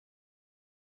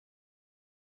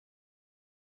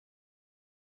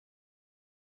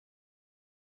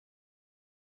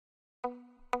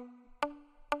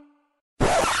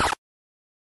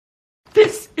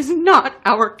This is not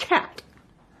our cat.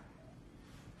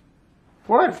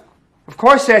 What? Of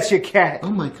course that's your cat. Oh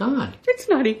my God. It's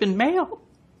not even male.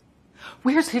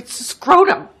 Where's its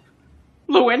scrotum?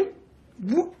 LLEWYN?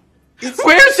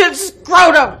 Where's its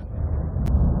scrotum?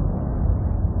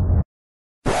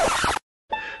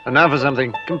 And now for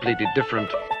something completely different.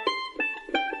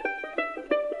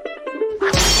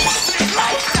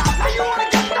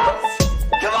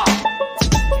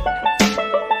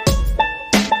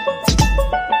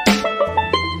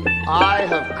 I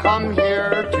have come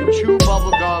here to chew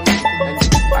bubblegum and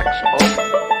Wax off,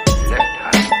 left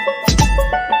hand.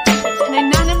 It's an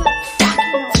inanimate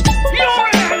fucking object. You're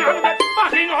an inanimate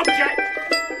fucking object!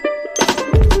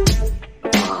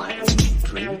 I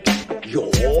drink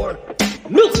your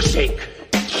milkshake.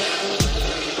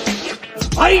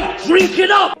 I drink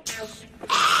it up.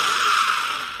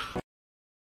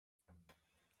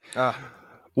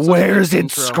 Where's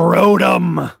its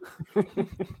scrotum?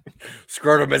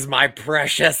 Scrotum is my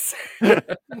precious.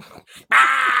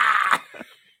 Ah!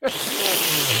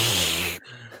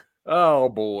 Oh,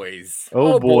 boys.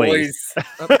 Oh, boys.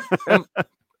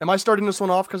 Am I starting this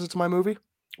one off because it's my movie?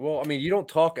 Well, I mean, you don't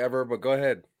talk ever, but go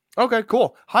ahead. Okay,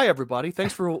 cool. Hi, everybody.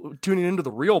 Thanks for tuning into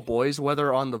The Real Boys,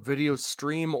 whether on the video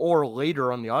stream or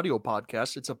later on the audio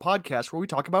podcast. It's a podcast where we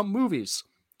talk about movies.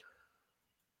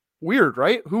 Weird,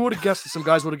 right? Who would have guessed that some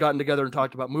guys would have gotten together and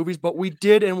talked about movies? But we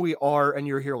did, and we are, and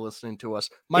you're here listening to us.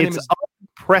 My name is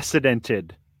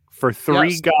unprecedented for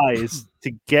three guys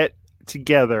to get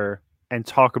together and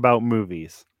talk about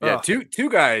movies. Yeah, two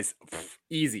guys,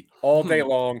 easy, all day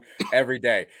long, every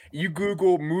day. You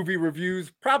Google movie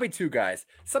reviews, probably two guys,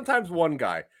 sometimes one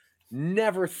guy,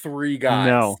 never three guys.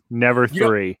 No, never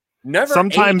three. Never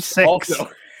sometimes eight six. Also.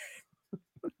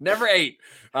 Never eight.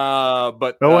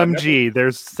 But OMG,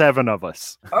 there's seven of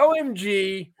us.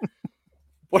 OMG.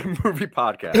 What a movie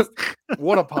podcast.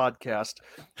 What a podcast.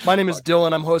 My name is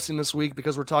Dylan. I'm hosting this week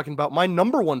because we're talking about my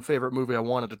number one favorite movie I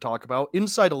wanted to talk about,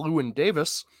 Inside Llewyn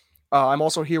Davis. I'm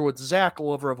also here with Zach,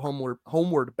 lover of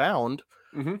Homeward Bound.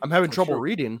 Mm-hmm. I'm having trouble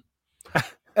reading.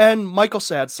 And Michael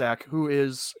Sadsack, who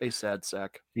is a sad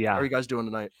sack. Yeah. How are you guys doing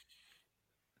tonight?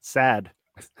 Sad.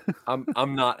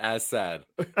 I'm not as sad.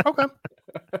 Okay.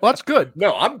 Well, that's good.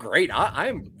 No, I'm great.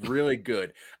 I'm really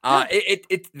good.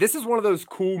 This is one of those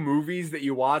cool movies that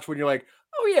you watch when you're like,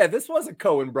 oh yeah, this was a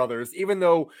Coen Brothers, even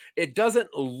though it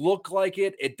doesn't look like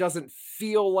it, it doesn't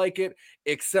feel like it,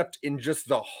 except in just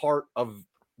the heart of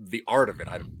the art of it.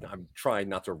 I'm trying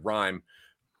not to rhyme.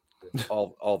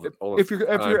 If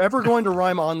you're ever going to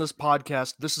rhyme on this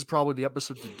podcast, this is probably the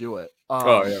episode to do it.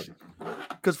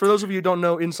 Because for those of you who don't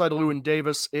know, Inside Llewyn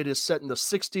Davis, it is set in the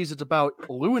 60s. It's about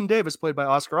Llewyn Davis, played by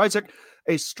Oscar Isaac,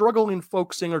 a struggling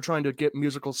folk singer trying to get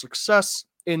musical success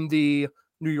in the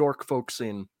New York folk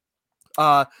scene.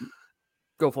 Go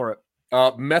for it.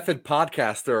 Method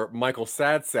podcaster Michael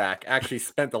Sadsack actually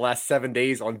spent the last 7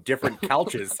 days on different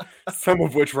couches, some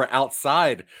of which were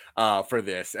outside for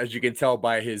this, as you can tell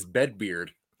by his bed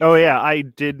beard. Oh yeah, I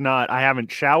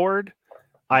haven't showered.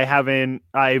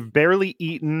 I've barely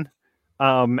eaten.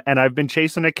 And I've been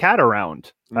chasing a cat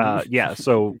around.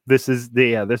 So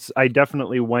I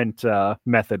definitely went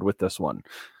method with this one.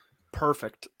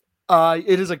 Perfect.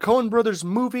 It is a Coen Brothers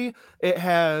movie. It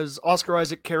has Oscar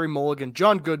Isaac, Carey Mulligan,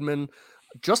 John Goodman,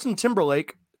 Justin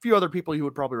Timberlake, a few other people you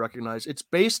would probably recognize. It's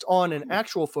based on an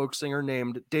actual folk singer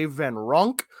named Dave Van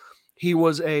Ronk. He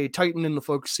was a titan in the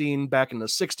folk scene back in the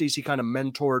 60s. He kind of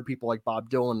mentored people like Bob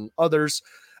Dylan and others.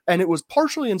 And it was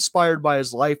partially inspired by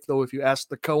his life, though if you ask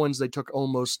the Coens, they took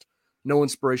almost no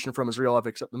inspiration from his real life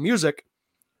except the music,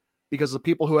 because the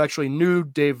people who actually knew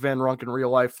Dave Van Ronk in real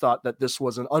life thought that this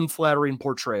was an unflattering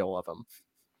portrayal of him.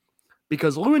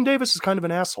 Because Llewyn Davis is kind of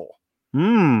an asshole.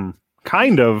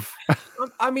 Kind of.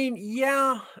 I mean,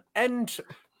 yeah, and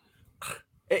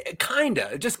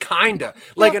just kinda.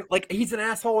 Like he's an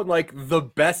asshole in like the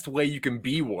best way you can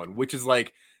be one, which is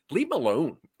like, leave him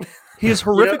alone. He is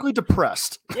horrifically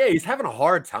depressed. Yeah, he's having a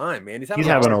hard time, man. He's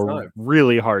having a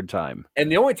really hard time.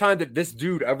 And the only time that this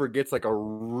dude ever gets like a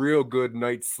real good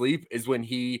night's sleep is when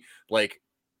he like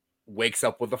wakes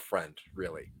up with a friend,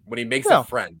 really. When he makes a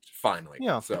friend, finally.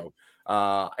 Yeah. So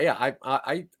I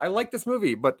like this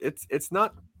movie, but it's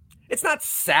not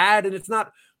sad and it's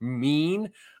not mean.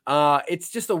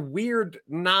 It's just a weird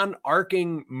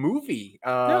non-arcing movie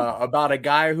about a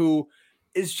guy who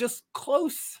is just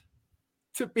close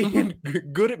to being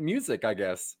good at music, I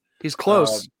guess. He's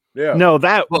close. Yeah. No,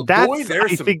 that's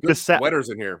there's some good sweaters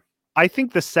in here. I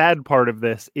think the sad part of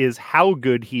this is how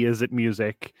good he is at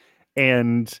music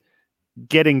and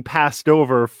getting passed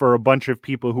over for a bunch of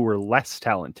people who were less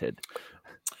talented.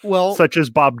 Well, such as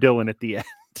Bob Dylan at the end.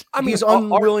 I mean, he's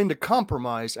unwilling to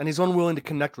compromise, and he's unwilling to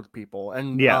connect with people.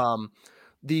 And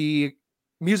the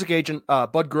music agent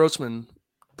Bud Grossman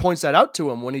points that out to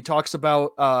him when he talks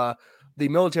about the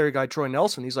military guy Troy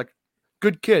Nelson. He's like,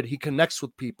 good kid, he connects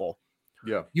with people.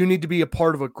 Yeah. You need to be a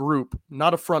part of a group,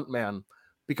 not a front man,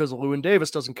 because Llewyn Davis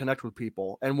doesn't connect with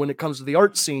people. And when it comes to the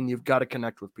art scene, you've got to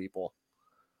connect with people.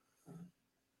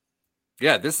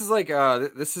 Yeah, this is like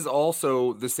this is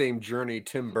also the same journey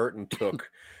Tim Burton took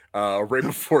right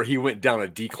before he went down a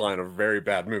decline of very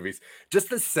bad movies. Just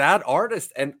the sad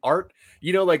artist and art,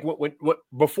 you know, like what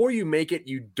before you make it,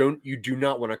 you do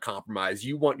not want to compromise.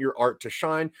 You want your art to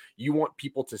shine. You want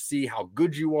people to see how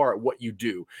good you are at what you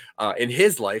do. In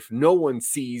his life, no one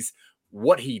sees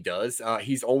what he does.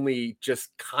 He's only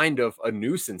just kind of a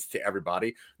nuisance to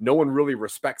everybody. No one really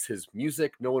respects his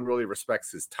music. No one really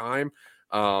respects his time.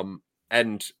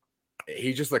 And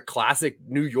he's just a classic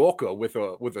New Yorker with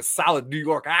a solid New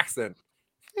York accent.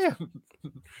 Yeah.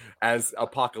 As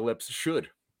Apocalypse should.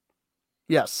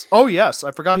 Yes. Oh, yes.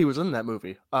 I forgot he was in that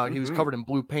movie. He was covered in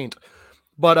blue paint.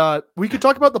 But we could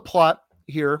talk about the plot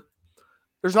here.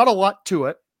 There's not a lot to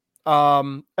it,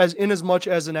 as much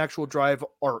as an actual drive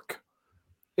arc.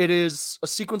 It is a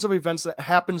sequence of events that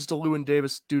happens to Llewyn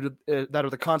Davis due to that are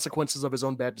the consequences of his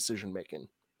own bad decision making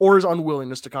or his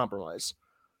unwillingness to compromise.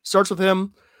 Starts with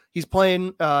him. He's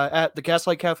playing at the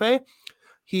Gaslight Cafe.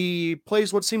 He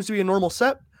plays what seems to be a normal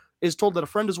set, is told that a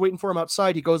friend is waiting for him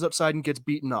outside. He goes outside and gets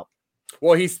beaten up.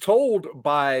 Well, he's told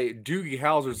by Doogie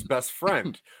Howser's best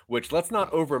friend, which let's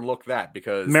not overlook that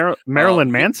because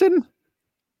Marilyn Manson?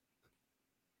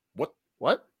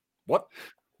 What?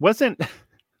 Wasn't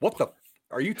what the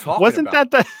are you talking wasn't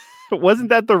about? Wasn't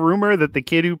that the rumor that the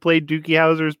kid who played Doogie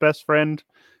Howser's best friend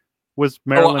was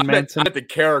Marilyn Manson? I meant the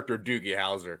character Doogie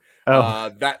Howser.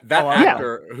 That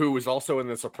actor who was also in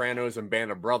The Sopranos and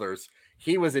Band of Brothers,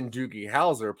 he was in Doogie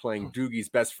Howser playing Doogie's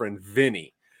best friend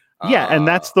Vinny. Yeah, and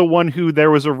that's the one who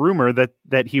there was a rumor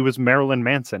that he was Marilyn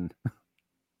Manson.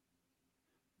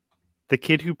 The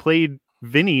kid who played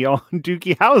Vinny on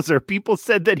Doogie Howser, people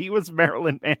said that he was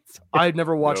Marilyn Manson. I'd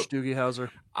never watched Doogie Howser.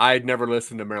 I'd never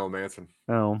listened to Marilyn Manson.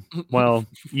 Oh, well,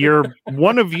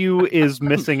 one of you is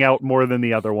missing out more than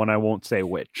the other one. I won't say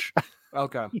which.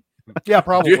 Okay. Yeah,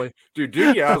 probably. Dude,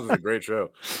 Doogie Howser is a great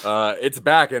show. It's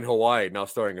back in Hawaii now,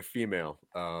 starring a female.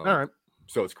 All right.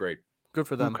 So it's great. Good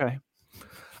for them. Okay.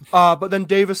 But then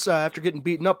Davis, after getting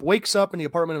beaten up, wakes up in the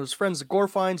apartment of his friends that Gore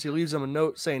finds. He leaves them a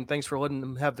note saying thanks for letting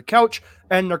them have the couch,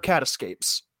 and their cat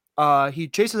escapes. He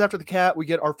chases after the cat. We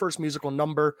get our first musical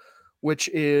number, which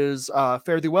is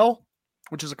Fare Thee Well,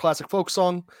 which is a classic folk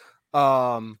song.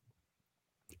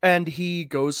 And he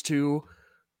goes to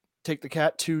take the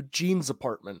cat to Gene's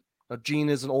apartment. Now, Gene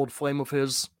is an old flame of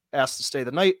his, asked to stay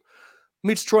the night.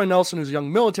 Meets Troy Nelson, who's a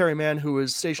young military man who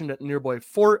is stationed at a nearby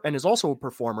fort and is also a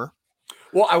performer.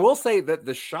 Well, I will say that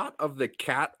the shot of the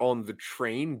cat on the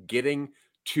train getting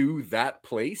to that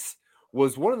place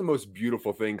was one of the most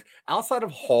beautiful things. Outside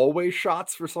of hallway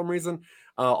shots, for some reason,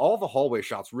 all the hallway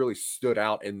shots really stood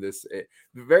out in this.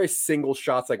 The very single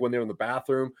shots, like when they were in the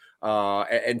bathroom.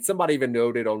 And somebody even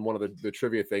noted on one of the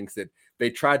trivia things that they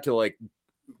tried to like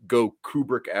go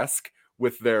Kubrick-esque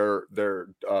with their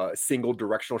single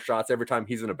directional shots every time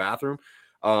he's in a bathroom.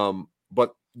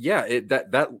 But yeah,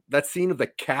 that scene of the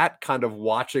cat kind of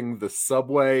watching the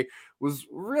subway was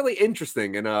really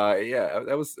interesting, and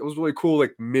it was really cool,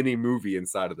 like mini movie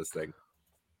inside of this thing.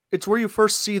 It's where you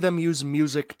first see them use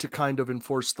music to kind of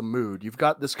enforce the mood. You've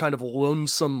got this kind of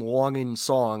lonesome, longing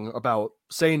song about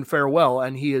saying farewell,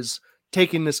 and he is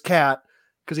taking this cat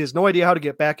because he has no idea how to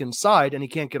get back inside, and he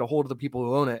can't get a hold of the people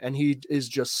who own it, and he is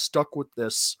just stuck with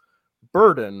this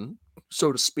burden,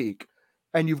 so to speak.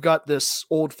 And you've got this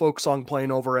old folk song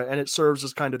playing over it, and it serves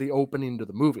as kind of the opening to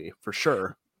the movie, for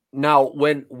sure. Now,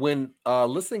 when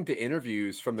listening to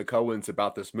interviews from the Coens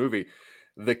about this movie,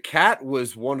 the cat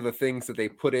was one of the things that they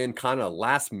put in kind of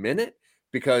last minute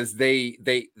because they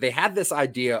had this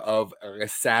idea of a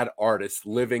sad artist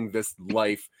living this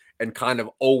life and kind of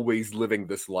always living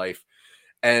this life.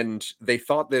 And they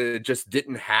thought that it just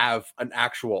didn't have an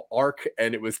actual arc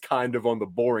and it was kind of on the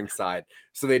boring side.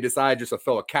 So they decided just to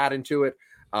throw a cat into it,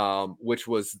 which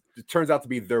it turns out to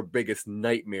be their biggest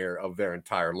nightmare of their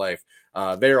entire life.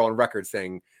 They're on record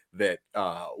saying that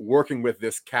working with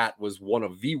this cat was one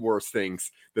of the worst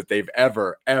things that they've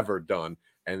ever done.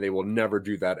 And they will never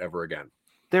do that ever again.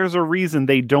 There's a reason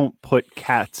they don't put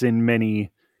cats in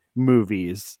many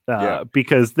movies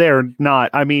because they're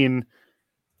not, I mean,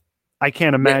 I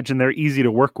can't imagine they're easy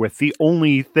to work with. The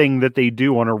only thing that they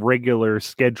do on a regular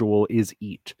schedule is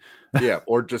eat. Yeah,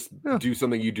 or just Yeah. do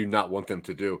something you do not want them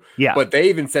to do. Yeah. But they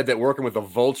even said that working with a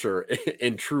vulture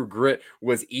in True Grit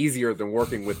was easier than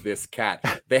working with this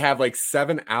cat. They have like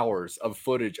 7 hours of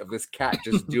footage of this cat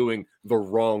just doing the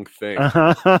wrong thing.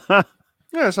 Uh-huh.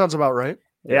 Yeah, sounds about right.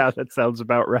 Yeah, that sounds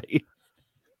about right.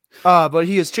 But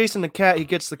he is chasing the cat. He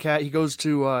gets the cat. He goes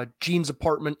to Jean's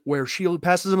apartment where she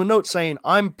passes him a note saying,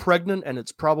 "I'm pregnant and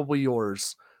it's probably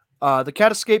yours." The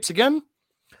cat escapes again.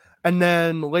 And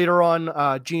then later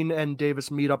on, Jean and Davis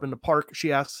meet up in the park.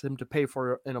 She asks him to pay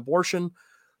for an abortion,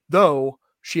 though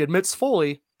she admits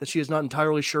fully that she is not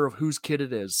entirely sure of whose kid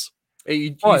it is. Hey,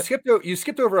 you But-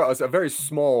 skipped over a very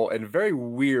small and very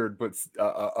weird but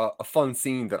a fun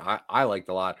scene that I liked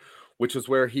a lot, which is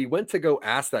where he went to go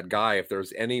ask that guy if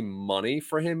there's any money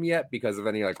for him yet because of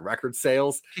any like record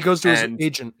sales. He goes to his And-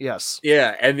 agent, yes.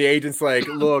 Yeah, and the agent's like,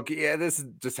 "Look, yeah, this is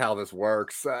just how this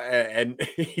works." And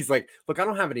he's like, "Look, I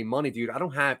don't have any money, dude. I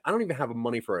don't even have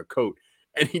money for a coat."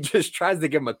 And he just tries to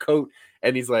give him a coat,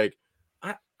 and he's like,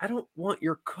 "I don't want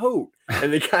your coat."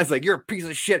 And the guy's like, "You're a piece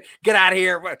of shit. Get out of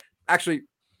here." What? Actually,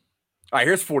 all right,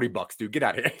 here's $40, dude. Get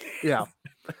out of here. Yeah.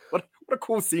 What a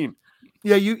cool scene.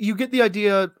 Yeah, you get the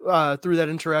idea through that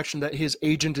interaction that his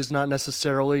agent is not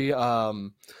necessarily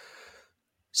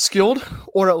skilled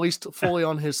or at least fully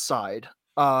on his side.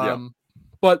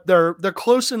 But they're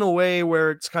close in a way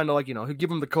where it's kind of like, he'll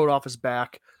give him the coat off his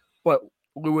back, but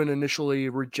LLEWYN initially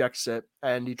rejects it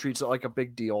and he treats it like a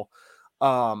big deal.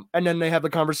 And then they have the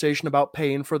conversation about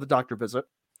paying for the doctor visit.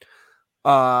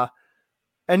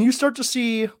 And you start to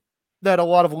see that a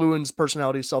lot of LLEWYN's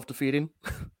personality is self-defeating,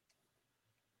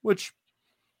 which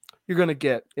you're going to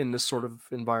get in this sort of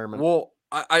environment. Well,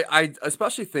 I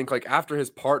especially think like after his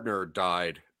partner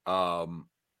died,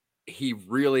 he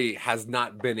really has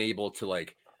not been able to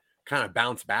like kind of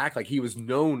bounce back. Like he was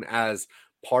known as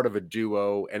part of a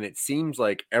duo, and it seems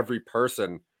like every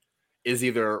person is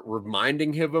either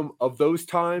reminding him of those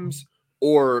times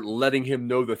or letting him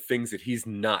know the things that he's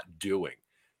not doing.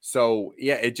 So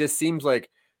yeah, it just seems like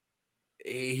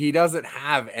he doesn't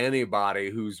have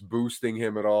anybody who's boosting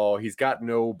him at all. He's got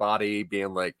nobody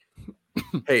being like,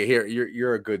 "Hey, here,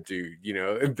 you're a good dude."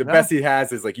 The best he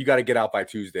has is like, "You got to get out by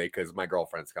Tuesday because my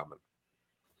girlfriend's coming."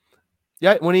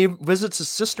 Yeah, when he visits his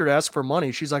sister to ask for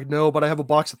money, she's like, "No, but I have a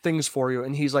box of things for you."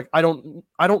 And he's like, I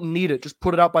don't need it. Just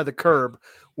put it out by the curb,"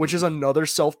 which is another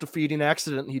self-defeating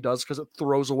accident he does because it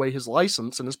throws away his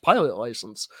license and his pilot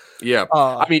license. Yeah.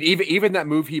 I mean, even that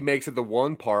move he makes at the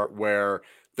one part where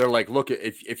they're like, "Look,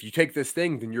 if you take this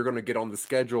thing, then you're going to get on the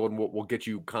schedule and we'll get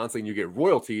you constantly and you get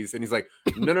royalties." And he's like,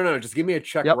 No, just give me a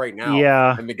check right now.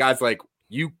 Yeah. And the guy's like,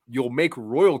 you'll make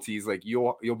royalties. Like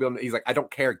you'll be able to, he's like, "I don't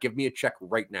care. Give me a check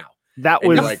right now." That And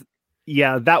was you're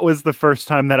like, that was the first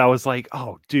time that I was like,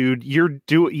 "Oh, dude, you're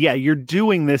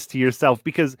doing this to yourself,"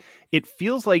 because it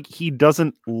feels like he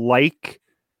doesn't like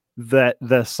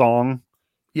the song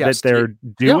that they're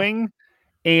doing,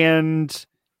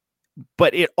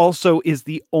 but it also is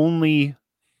the only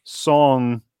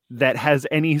song that has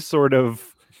any sort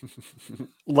of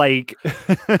like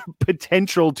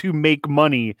potential to make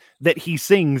money that he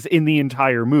sings in the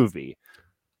entire movie.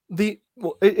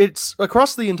 It's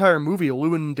across the entire movie.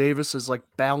 LLEWYN Davis's like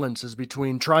balance is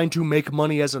between trying to make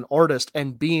money as an artist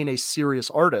and being a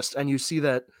serious artist, and you see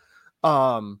that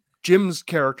Jim's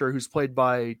character, who's played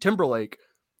by Timberlake,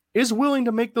 is willing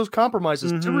to make those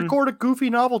compromises to record a goofy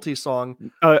novelty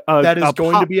song that is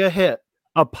going to be a hit.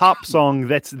 A pop song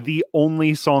that's the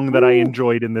only song that I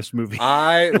enjoyed in this movie.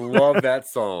 I love that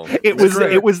song. It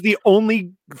was the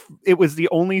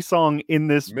only song in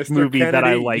this Mr. movie Kennedy, that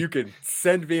I liked. You can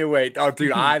send me away. Oh,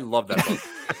 dude, I love that song.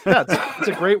 Yeah, it's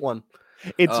a great one.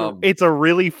 It's a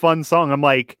really fun song. I'm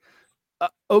like,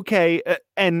 okay,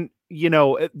 and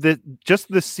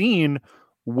the scene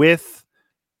with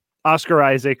Oscar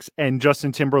Isaacs and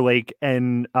Justin Timberlake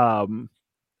and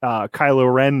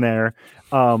Kylo Ren there.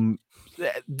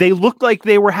 They looked like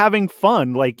they were having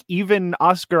fun. Like even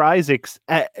Oscar Isaacs,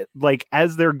 like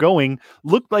as they're going,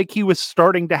 looked like he was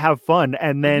starting to have fun,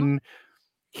 and then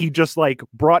he just like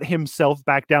brought himself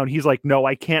back down. He's like, "No,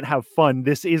 I can't have fun.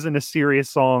 This isn't a serious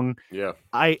song. Yeah,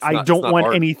 I don't want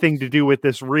art. anything to do with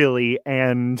this really."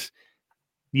 And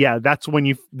yeah, that's when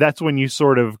you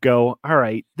sort of go, "All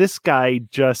right, this guy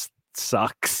just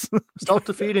sucks."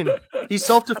 Self-defeating. He's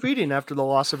self-defeating after the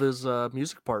loss of his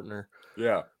music partner.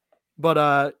 Yeah.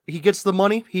 But he gets the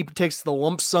money. He takes the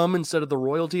lump sum instead of the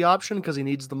royalty option because he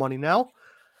needs the money now.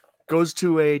 Goes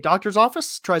to a doctor's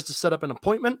office, tries to set up an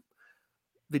appointment.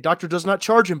 The doctor does not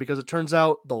charge him because it turns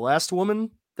out the last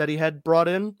woman that he had brought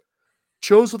in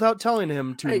chose without telling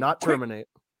him to not terminate.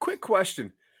 Quick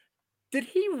question. Did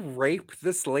he rape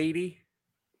this lady?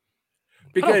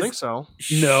 because I don't think so.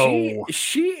 No.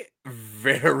 she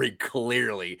very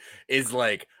clearly is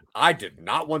like, I did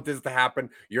not want this to happen.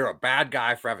 You're a bad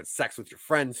guy for having sex with your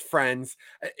friends' friends.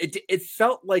 It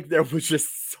felt like there was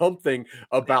just something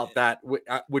about that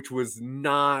which was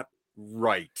not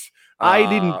right. I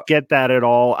didn't get that at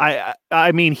all.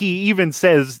 I mean, he even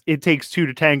says it takes two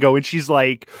to tango, and she's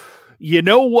like, you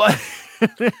know what?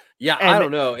 Yeah, And I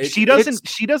don't know. She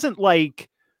doesn't like.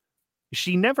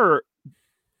 She never.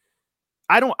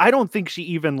 I don't think she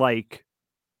even like.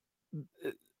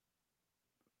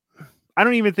 I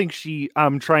don't even think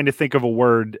I'm trying to think of a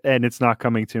word and it's not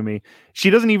coming to me. She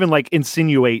doesn't even like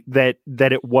insinuate that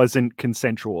it wasn't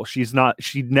consensual. She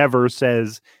never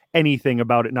says anything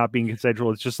about it not being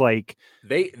consensual. It's just like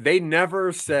they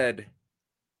never said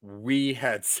we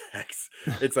had sex.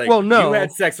 It's like, Well, no, you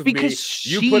had sex with me. because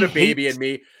You put a baby in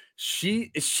me.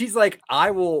 She's like,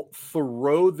 I will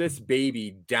throw this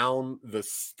baby down the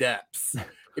steps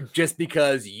just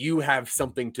because you have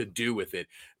something to do with it.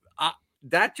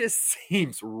 That just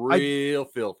seems real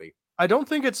filthy. I don't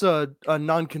think it's a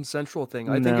non-consensual thing.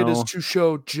 I think it is No. to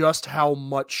show just how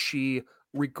much she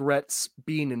regrets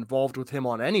being involved with him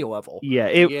on any level. Yeah,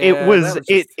 Yeah, it that was was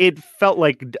just- it felt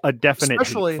like a definite hate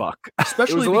Especially- fuck.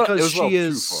 Especially It was a because little she too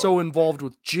is far. so involved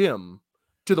with Jim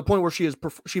to the point where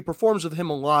she performs with him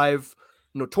live.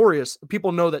 Notorious.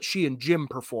 People know that she and Jim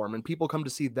perform, and people come to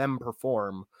see them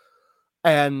perform.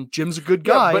 And Jim's a good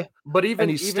guy, Yeah, but even and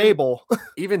he's stable.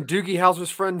 Even Doogie Howser's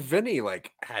friend Vinny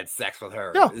like had sex with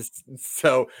her. Yeah.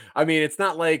 So I mean, it's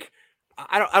not like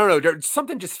I don't know.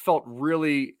 Something just felt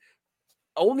really,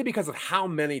 only because of how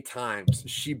many times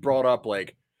she brought up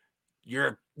like,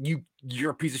 you're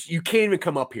a piece of you can't even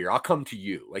come up here. I'll come to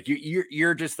you. Like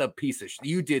you're just a piece of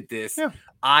you did this. Yeah.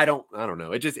 I don't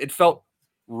know. It felt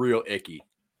real icky.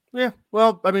 Yeah.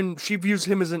 Well, I mean, she views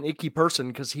him as an icky person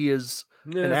because he is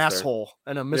Yeah, an that's fair. asshole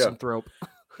and a misanthrope.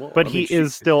 Well, But I he mean,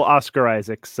 is still Oscar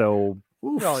Isaac, so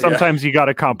Oh, yeah. sometimes you got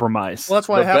to compromise. Well, that's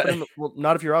why it The happened. Well,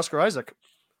 not if you're Oscar Isaac.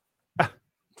 That's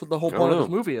what the whole I point don't of this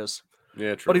know. movie is.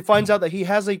 Yeah, true. But he finds out that he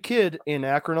has a kid in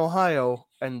Akron, Ohio,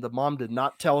 and the mom did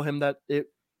not tell him that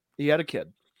he had a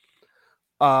kid.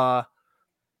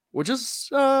 Which is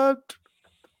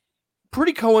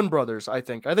pretty Coen Brothers, I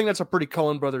think. I think that's a pretty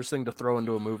Coen Brothers thing to throw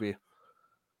into a movie.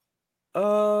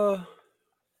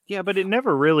 Yeah, but it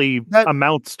never really That-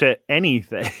 amounts to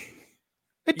anything.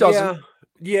 It doesn't.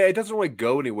 Yeah, it doesn't really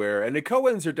go anywhere. And the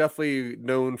Coens are definitely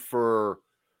known for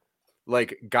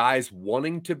like guys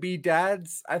wanting to be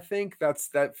dads. I think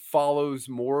that follows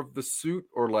more of the suit,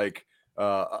 or like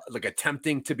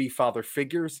attempting to be father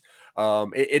figures.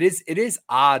 It is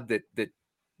odd that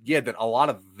a lot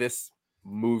of this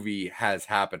movie has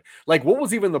happened. Like, what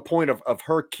was even the point of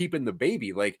her keeping the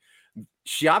baby? Like,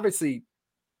 she obviously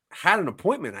had an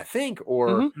appointment, I think,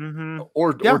 or Mhm.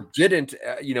 or Yeah. or didn't,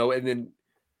 and then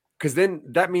because then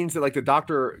that means that like the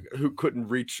doctor who couldn't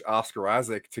reach Oscar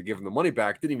Isaac to give him the money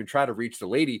back didn't even try to reach the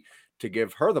lady to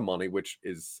give her the money, which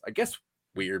is, I guess,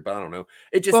 weird, but I don't know.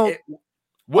 It just Well, what do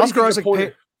you Oscar think the Isaac,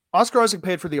 point- Oscar Isaac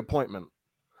paid for the appointment,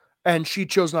 and she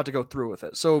chose not to go through with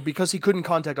it. So because he couldn't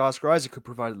contact Oscar Isaac, who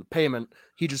provided the payment,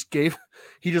 he just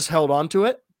held on to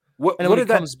it. what, And what when did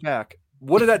he that comes back,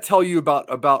 what did that tell you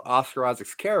about Oscar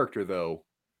Isaac's character, though?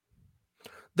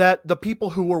 that the people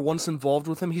who were once involved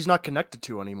with him, he's not connected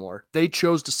to anymore. They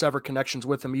chose to sever connections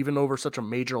with him, even over such a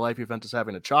major life event as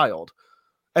having a child.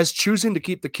 As choosing to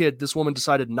keep the kid, this woman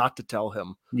decided not to tell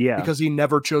him Yeah. because he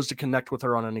never chose to connect with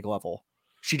her on any level.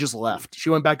 She just left. She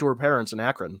went back to her parents in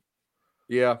Akron.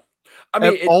 Yeah, I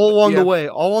mean, And all along the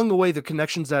way, the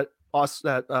connections that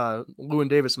LLEWYN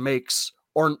Davis makes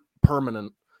aren't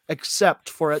permanent, except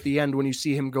for at the end when you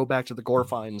see him go back to the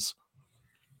Gorfines.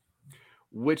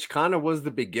 which kind of was the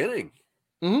beginning.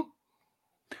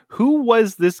 Who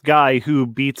was this guy who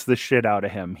beats the shit out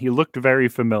of him? He looked very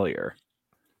familiar.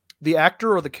 The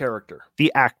actor or the character?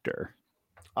 The actor.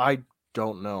 I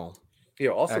don't know. Yeah,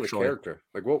 also Actually. the character.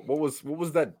 Like, what was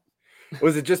that?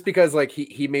 Was it just because like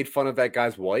he made fun of that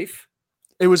guy's wife?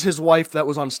 It was his wife that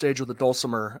was on stage with the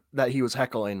dulcimer that he was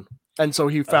heckling, and so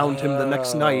he found him the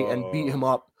next night and beat him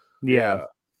up. Yeah.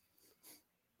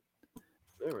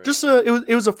 Alright. Just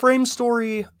it was a frame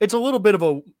story. It's a little bit of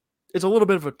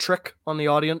a trick on the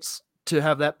audience to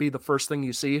have that be the first thing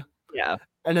you see, Yeah.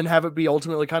 and then have it be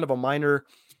ultimately kind of a minor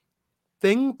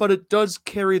thing, but it does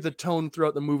carry the tone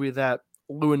throughout the movie that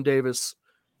LLEWYN Davis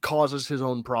causes his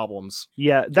own problems.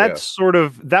 Yeah, that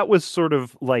was sort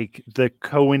of like the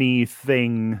Coen-y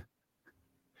thing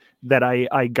that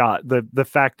I got. The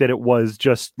fact that it was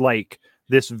just like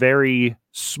this very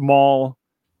small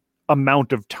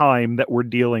amount of time that we're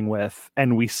dealing with,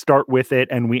 and we start with it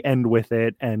and we end with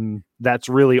it, and that's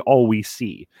really all we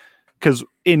see. Because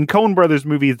in Coen Brothers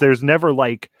movies, there's never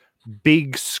like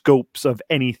big scopes of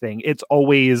anything. It's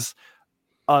always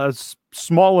a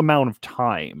small amount of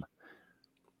time.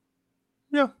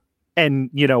 Yeah. And,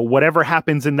 you know, whatever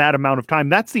happens in that amount of time,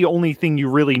 that's the only thing you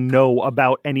really know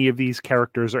about any of these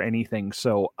characters or anything.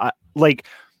 So, I liked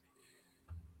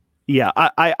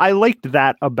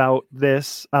that about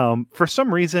this. For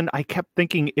some reason, I kept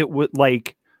thinking it was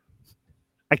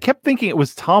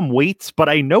Tom Waits, but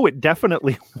I know it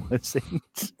definitely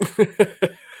wasn't.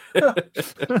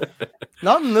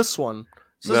 Not in this one.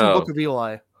 This isn't Book of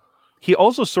Eli. He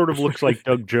also sort of looks like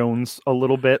Doug Jones a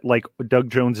little bit, like Doug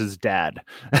Jones's dad.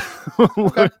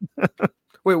 Okay.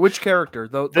 Wait, which character?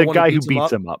 The one guy who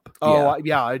beats him up. Oh,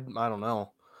 yeah. I don't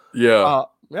know. Yeah.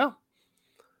 Yeah.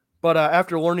 But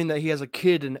after learning that he has a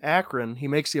kid in Akron, he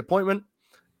makes the appointment,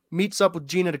 meets up with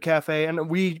Gene at a cafe, and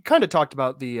we kind of talked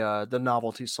about the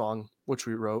novelty song, which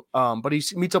we wrote. But he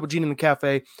meets up with Gene in the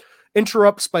cafe,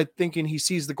 interrupts by thinking he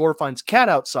sees the Gorfines cat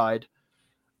outside,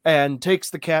 and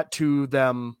takes the cat to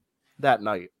them that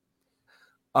night.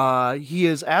 He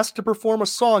is asked to perform a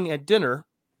song at dinner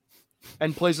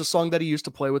and plays a song that he used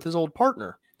to play with his old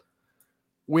partner.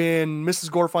 When Mrs.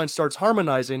 Gorfine starts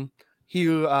harmonizing, he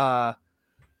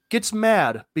gets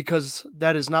mad because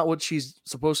that is not what she's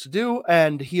supposed to do,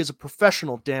 and he is a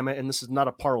professional, damn it, and this is not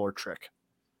a parlor trick.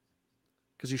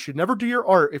 Because you should never do your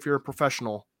art if you're a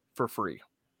professional for free.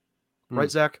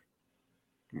 Right, Zach?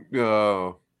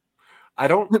 I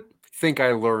don't think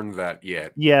I learned that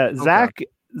yet. Yeah, Okay.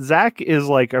 Zach is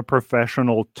like a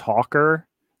professional talker.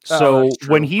 So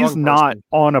when he's not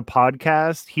on a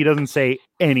podcast, he doesn't say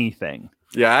anything.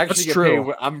 Yeah, I actually That's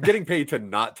true. I'm getting paid to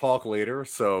not talk later,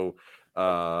 so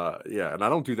yeah, and I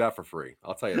don't do that for free.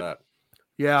 I'll tell you that.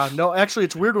 Yeah, no, actually,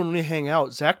 it's weird when we hang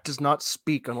out. Zach does not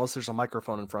speak unless there's a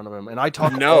microphone in front of him, and I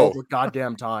talk all the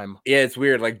goddamn time. Yeah, it's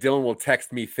weird. Like Dylan will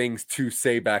text me things to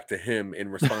say back to him in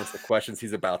response to questions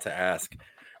he's about to ask.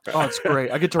 Oh, it's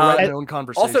great. I get to write my own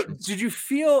conversations. Also, did you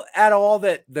feel at all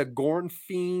that the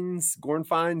Gornfines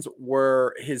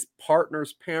were his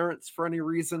partner's parents for any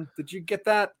reason? Did you get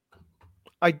that?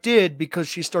 I did, because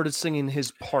she started singing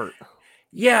his part.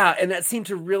 Yeah, and that seemed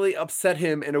to really upset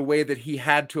him in a way that he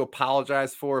had to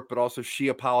apologize for it, but also she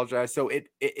apologized. So it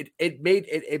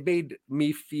made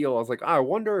me feel, I was like, I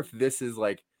wonder if this is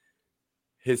like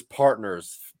his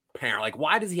partner's parent. Like,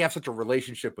 why does he have such a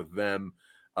relationship with them?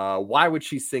 Why would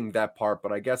she sing that part?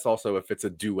 But I guess also if it's a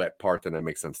duet part, then that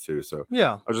makes sense too. So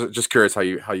yeah, I was just curious how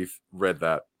you read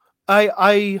that.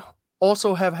 I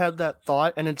also have had that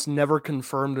thought, and it's never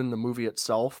confirmed in the movie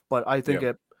itself, but I think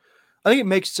it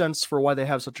makes sense for why they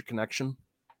have such a connection.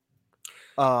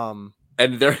 And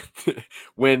there,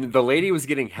 when the lady was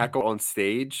getting heckled on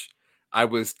stage, I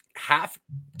was half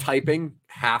typing,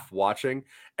 half watching,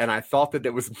 and I thought that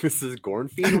it was Mrs.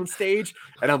 Gornfine on stage,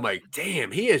 and I'm like,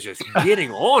 damn, he is just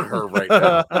getting on her right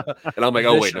now. And I'm like,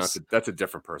 oh wait, no, that's a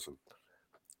different person.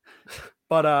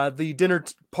 But the dinner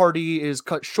party is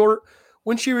cut short.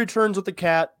 When she returns with the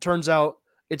cat, turns out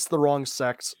it's the wrong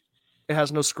sex. It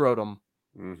has no scrotum.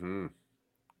 Mm-hmm.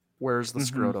 Where's the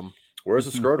scrotum? Where's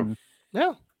the scrotum?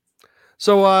 Yeah.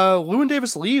 So Llewyn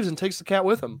Davis leaves and takes the cat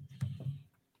with him.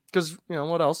 Because, you know,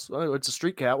 what else? It's a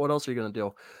street cat. What else are you going to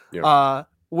do? Yeah.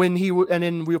 And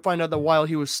then we'll find out that while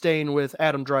he was staying with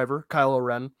Adam Driver, Kylo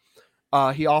Ren,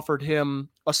 he offered him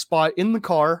a spot in the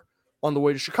car on the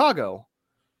way to Chicago.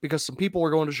 Because some people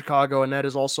are going to Chicago, and that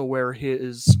is also where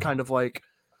his kind of like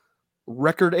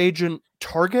record agent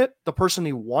target, the person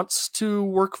he wants to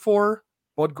work for,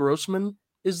 Bud Grossman,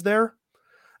 is there.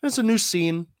 And it's a new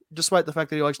scene, despite the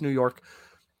fact that he likes New York.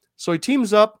 So he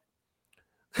teams up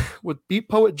with beat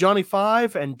poet Johnny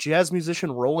Five and jazz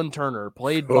musician Roland Turner,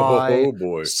 played by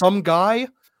some guy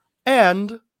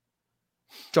and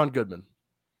John Goodman.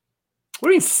 What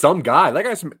do you mean some guy? That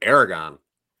guy's from Aragon.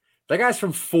 That guy's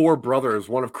from Four Brothers,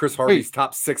 one of Chris Harvey's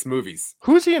top 6 movies.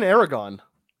 Who is he in Aragon?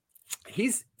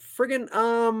 He's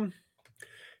friggin'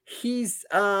 he's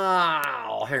hang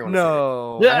on.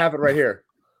 No. I have it right here.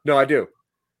 No, I do.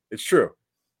 It's true.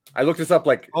 I looked this up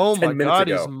like 10 minutes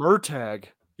ago. He's Murtagh.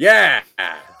 Yeah,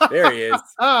 there he is.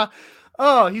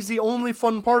 He's the only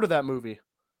fun part of that movie.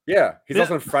 Yeah, he's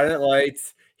also in Friday Night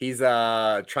Lights. He's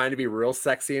trying to be real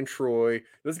sexy in Troy.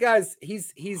 This guy's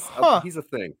he's a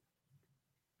thing.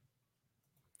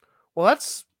 Well,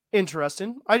 that's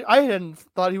interesting. I hadn't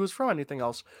thought he was from anything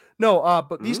else. No,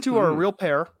 but these two are a real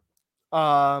pair.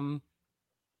 John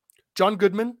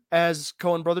Goodman, as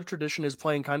Coen brother tradition, is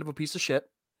playing kind of a piece of shit.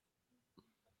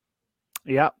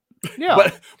 Yeah.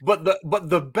 Yeah. But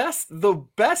the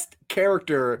best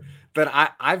character that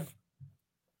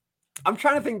I'm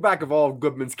trying to think back of all of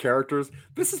Goodman's characters.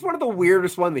 This is one of the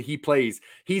weirdest one that he plays.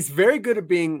 He's very good at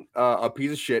being a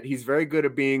piece of shit. He's very good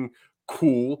at being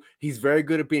cool. He's very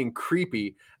good at being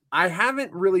creepy. I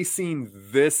haven't really seen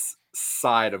this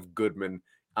side of Goodman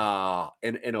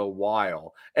in a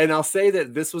while. And I'll say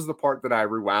that this was the part that I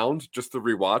rewound just to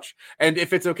rewatch. And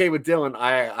if it's okay with Dylan,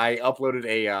 I uploaded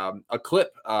a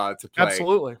clip to play.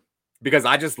 Absolutely. Because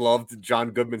I just loved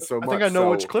John Goodman so much. I think I know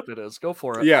which clip it is. Go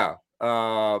for it. Yeah.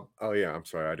 Oh yeah, I'm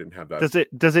sorry, I didn't have that.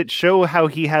 Does it show how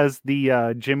he has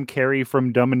the Jim Carrey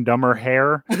from Dumb and Dumber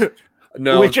hair?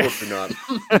 No, unfortunately not.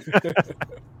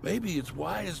 Maybe it's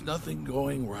why is nothing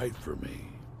going right for me.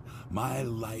 My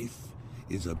life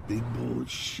is a big bowl of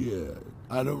shit.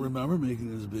 I don't remember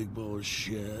making this big bowl of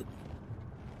shit.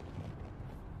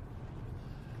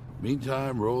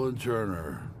 Meantime, Roland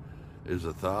Turner is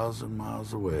 1,000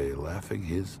 miles away, laughing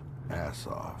his ass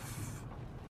off.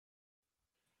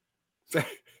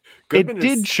 It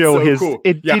did show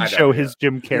his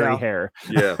Jim Carrey hair.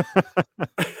 Yeah.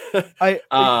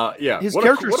 His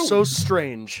character's so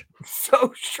strange.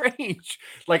 So strange.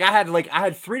 Like I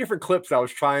had 3 different clips I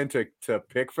was trying to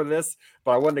pick for this,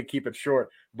 but I wanted to keep it short.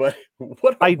 But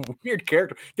what a weird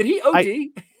character. Did he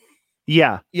OD?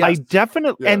 Yeah. Yes. I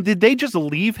definitely and did they just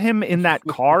leave him in that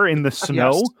car in the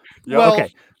snow? Yes. Yeah. Well,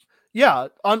 okay. Yeah,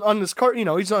 on this car,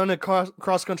 he's on a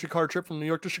cross-country car trip from New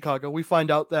York to Chicago. We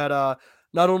find out that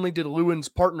not only did LLEWYN's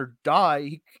partner die,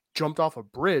 he jumped off a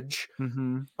bridge.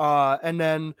 Mm-hmm. And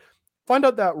then find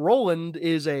out that Roland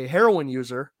is a heroin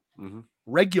user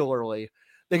regularly.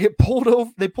 They pull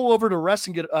over to arrest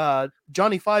and get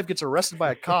Johnny Five gets arrested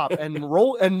by a cop, and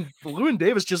Llewyn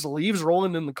Davis just leaves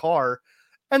Roland in the car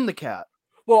and the cat.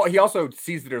 Well, he also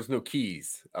sees that there's no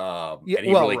keys, and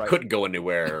he really couldn't go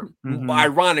anywhere.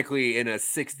 Ironically, in a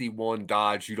 61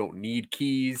 Dodge, you don't need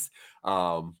keys,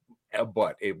 but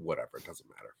whatever, it doesn't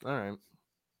matter. All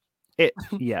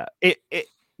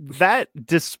right. That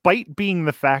despite being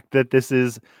the fact that this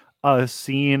is a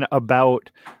scene about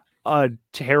a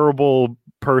terrible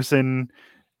person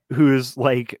who's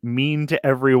like mean to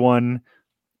everyone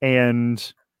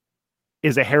and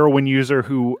is a heroin user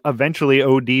who eventually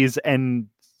ODs and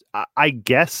I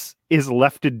guess is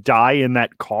left to die in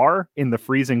that car in the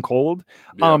freezing cold.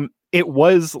 Yeah. It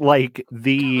was like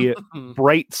the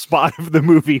bright spot of the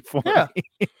movie for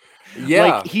me. Yeah.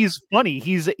 Like he's funny.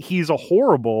 He's a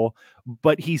horrible,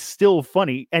 but he's still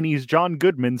funny and he's John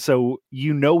Goodman. So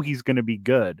he's going to be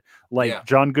good. Like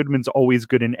John Goodman's always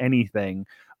good in anything.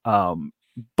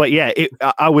 But yeah,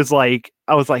 I was like,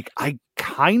 I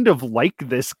kind of like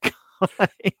this guy.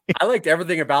 I liked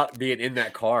everything about being in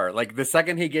that car. Like the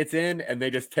second he gets in and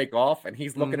they just take off and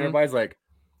he's looking at everybody's like,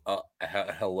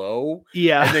 hello?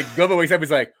 Yeah. And then Goodman wakes up, he's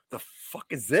like, the fuck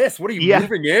is this? What are you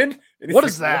moving in? What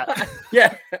is that? What?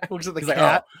 Yeah. Looks at the He's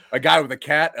cat. like, a guy with a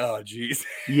cat? Oh, jeez.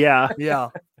 Yeah. Yeah.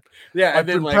 Yeah. I've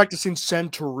been practicing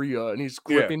Santeria and he's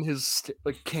gripping his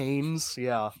canes.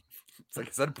 Yeah. It's like,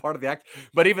 is that a part of the act?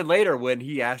 But even later, when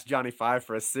he asked Johnny Five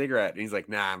for a cigarette, and he's like,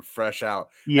 nah, I'm fresh out.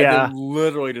 Yeah. And then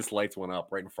literally just lights one up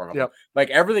right in front of him. Like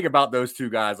everything about those two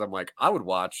guys, I'm like, I would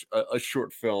watch a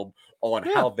short film on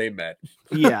how they met.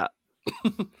 Yeah.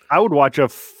 I would watch a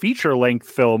feature-length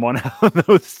film on how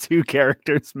those two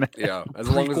characters met. Yeah. As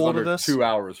long as it's under 2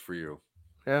 hours for you.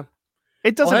 Yeah.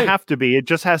 It doesn't have to be. It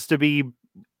just has to be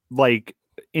like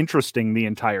interesting the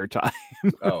entire time.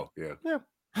 Oh, yeah. Yeah.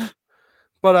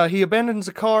 But he abandons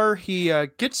the car. He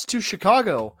gets to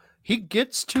Chicago. He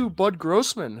gets to Bud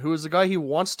Grossman, who is the guy he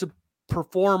wants to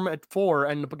perform for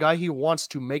and the guy he wants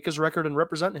to make his record and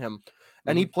represent him.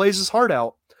 And he plays his heart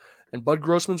out. And Bud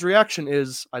Grossman's reaction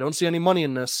is, I don't see any money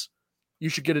in this. You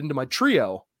should get into my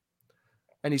trio.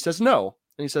 And he says no.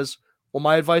 And he says, well,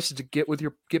 my advice is to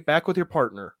get back with your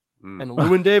partner. And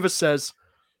Llewyn Davis says,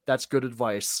 that's good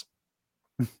advice.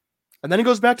 And then he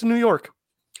goes back to New York.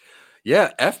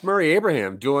 Yeah, F. Murray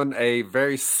Abraham doing a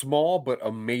very small but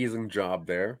amazing job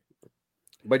there.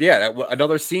 But yeah,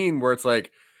 another scene where it's like,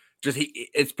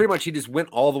 it's pretty much he just went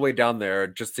all the way down there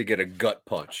just to get a gut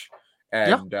punch,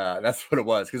 and that's what it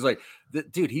was. Because like,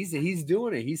 dude, he's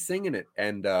doing it, he's singing it,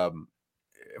 and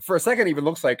for a second, it even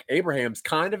looks like Abraham's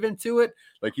kind of into it.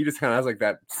 Like he just kind of has like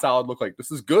that solid look, like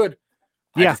this is good.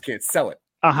 I just can't sell it.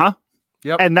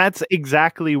 Yep. And that's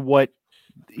exactly what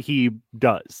he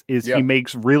does he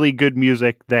makes really good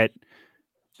music that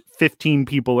 15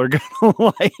 people are gonna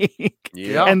like.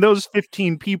 Yeah. And those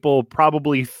 15 people,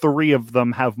 probably 3 of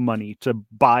them have money to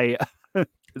buy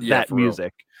that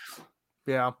music.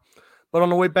 Yeah. But on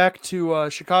the way back to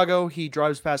Chicago, he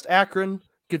drives past Akron,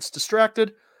 gets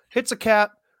distracted, hits a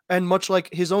cat, And much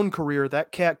like his own career,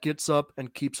 that cat gets up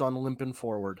and keeps on limping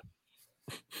forward.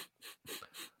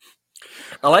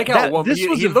 I like how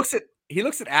he looks at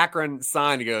Akron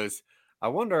sign. He goes, "I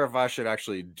wonder if I should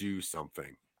actually do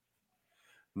something."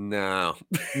 No.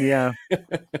 Yeah.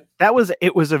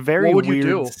 It was a very What would you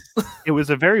weird do? it was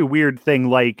a very weird thing.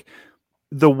 Like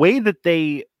the way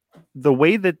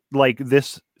that like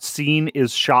this scene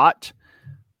is shot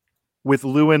with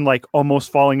Lewin like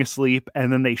almost falling asleep,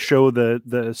 and then they show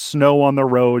the snow on the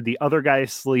road, the other guy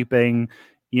is sleeping,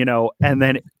 and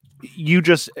then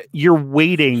you're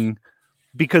waiting,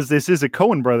 because this is a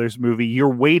Coen Brothers movie,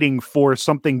 you're waiting for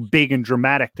something big and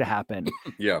dramatic to happen.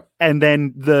 Yeah. And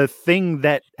then the thing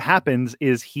that happens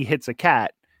is he hits a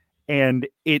cat and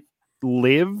it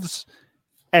lives,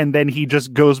 and then he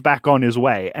just goes back on his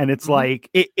way. And it's like,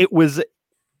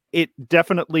 it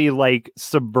definitely like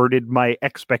subverted my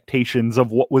expectations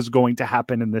of what was going to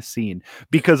happen in this scene,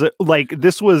 because like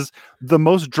this was the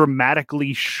most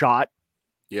dramatically shot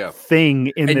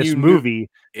thing in this movie.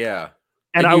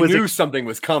 And I I knew something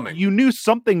was coming. You knew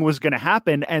something was going to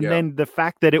happen. And then the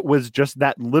fact that it was just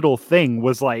that little thing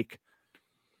was like,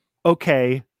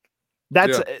 okay,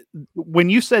 that's when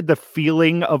you said the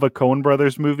feeling of a Coen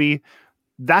Brothers movie,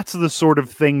 that's the sort of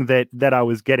thing that I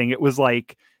was getting. It was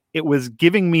like, it was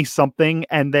giving me something,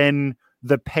 and then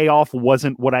the payoff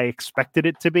wasn't what I expected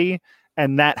it to be.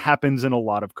 And that happens in a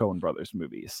lot of Coen Brothers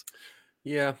movies.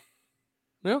 Yeah.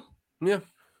 But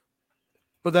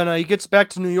then he gets back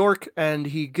to New York and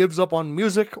he gives up on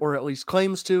music, or at least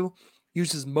claims to,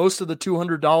 uses most of the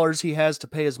 $200 he has to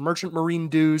pay his merchant marine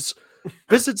dues,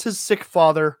 visits his sick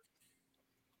father,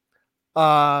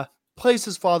 plays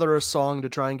his father a song to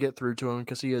try and get through to him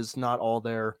because he is not all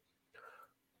there.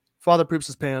 Father poops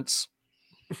his pants.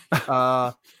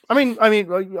 It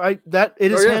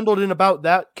is handled in about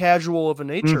that casual of a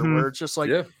nature where it's just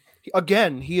like,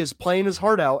 again, he is playing his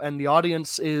heart out and the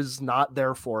audience is not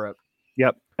there for it.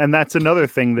 Yep. And that's another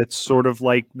thing that's sort of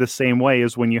like the same way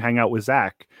as when you hang out with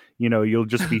Zach. You'll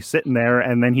just be sitting there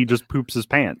and then he just poops his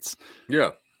pants. Yeah.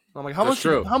 I'm like, how much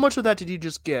of that did you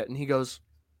just get? And he goes,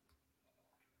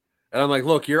 and I'm like,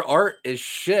 look, your art is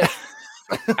shit.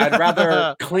 I'd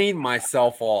rather clean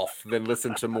myself off than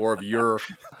listen to more of your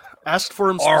asked for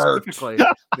him art. Specifically.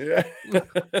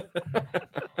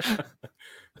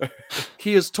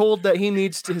 He is told that he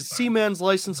needs his seaman's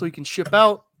license so he can ship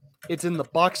out. It's in the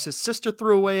box his sister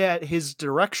threw away at his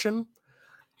direction.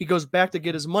 He goes back to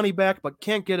get his money back, but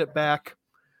can't get it back.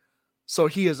 So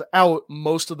he is out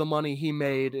most of the money he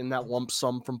made in that lump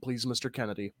sum from Please Mr.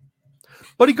 Kennedy.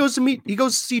 But he goes to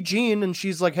see Jean, and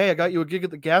she's like, hey, I got you a gig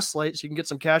at the Gaslight, so you can get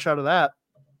some cash out of that.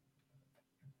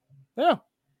 Yeah.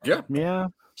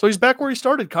 So he's back where he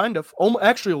started, kind of.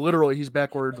 Actually, literally, he's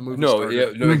back where the movie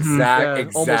started.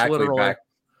 Exactly back.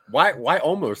 Why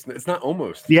almost? It's not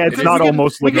almost. Yeah, it's not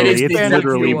almost literally. It's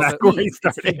literally back where he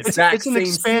started. It's an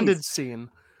expanded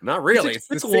scene. Not really. It's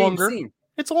the same longer. Scene.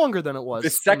 It's longer than it was. The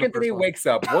second that he wakes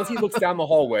up, once he looks down the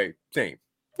hallway, same.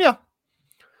 Yeah.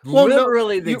 Well,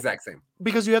 literally the exact same.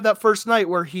 Because you have that first night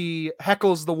where he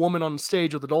heckles the woman on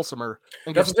stage with a dulcimer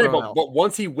and gets thrown thing, out. But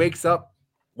once he wakes up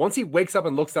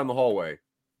and looks down the hallway,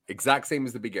 exact same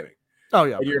as the beginning. Oh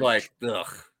yeah. And you're like,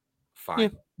 ugh,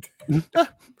 fine. Yeah.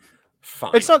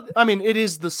 Fine. It's not. I mean, it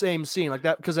is the same scene like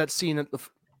that because that scene at the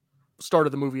start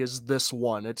of the movie is this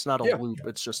one. It's not a loop.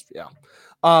 It's just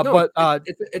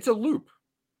it's a loop.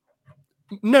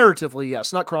 Narratively,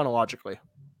 yes, not chronologically.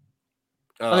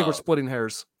 I think we're splitting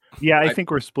hairs. Yeah, I think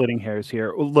we're splitting hairs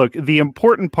here. Look, the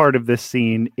important part of this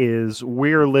scene is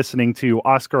we're listening to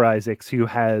Oscar Isaacs, who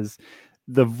has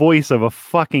the voice of a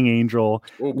fucking angel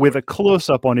with a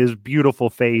close-up on his beautiful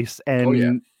face.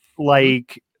 And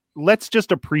let's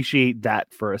just appreciate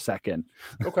that for a second.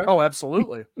 Okay. Oh,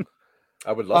 absolutely.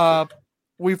 I would love to.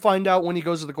 We find out when he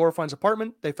goes to the Gorfines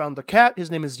apartment, they found the cat. His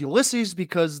name is Ulysses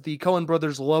because the Coen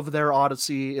brothers love their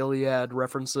Odyssey, Iliad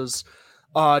references.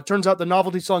 Turns out the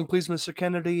novelty song Please Mr.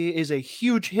 Kennedy is a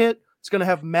huge hit. It's going to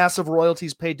have massive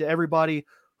royalties paid to everybody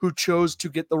who chose to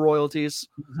get the royalties.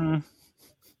 Mm-hmm.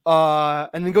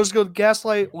 And then goes to go to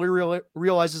Gaslight,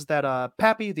 realizes that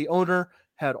Pappy, the owner,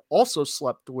 had also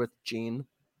slept with Jean.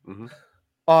 Mm-hmm.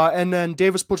 And then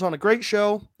Davis puts on a great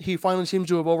show. He finally seems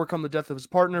to have overcome the death of his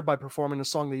partner by performing a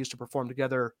song they used to perform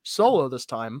together solo this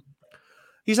time.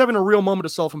 He's having a real moment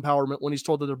of self-empowerment when he's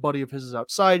told that a buddy of his is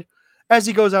outside. As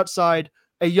he goes outside,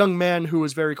 a young man who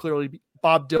is very clearly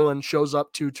Bob Dylan shows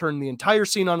up to turn the entire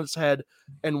scene on its head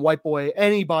and wipe away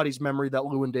anybody's memory that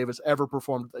LLEWYN Davis ever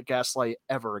performed at Gaslight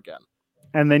ever again.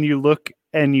 And then you look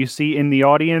and you see in the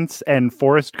audience, and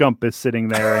Forrest Gump is sitting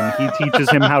there, and he teaches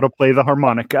him how to play the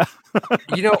harmonica.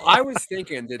 You know, I was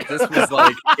thinking that this was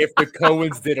like if the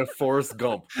Coens did a Forrest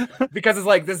Gump, because it's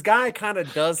like this guy kind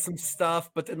of does some stuff,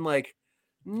 but then like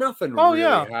nothing really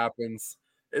happens.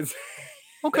 It's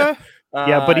Okay.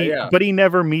 But he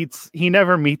never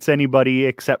meets anybody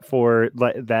except for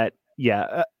that.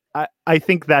 Yeah, I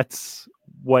think that's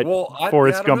what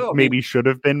Forrest Gump maybe should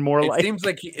have been more like.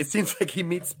 It seems like he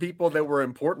meets people that were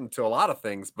important to a lot of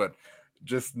things, but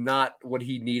just not what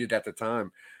he needed at the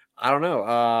time. I don't know.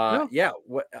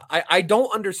 I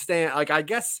don't understand. Like, I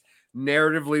guess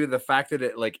narratively, the fact that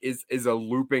it like is a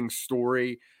looping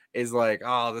story is like,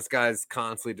 oh, this guy's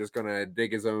constantly just gonna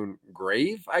dig his own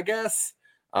grave, I guess.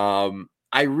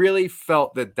 I really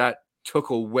felt that took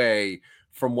away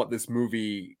from what this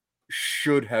movie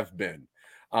should have been.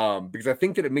 Because I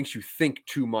think that it makes you think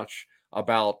too much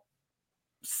about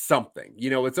something. You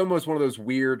know, it's almost one of those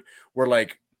weird where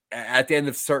like at the end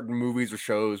of certain movies or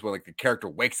shows where like the character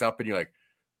wakes up and you're like,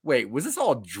 wait, was this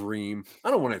all a dream?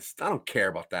 I don't care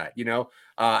about that. You know,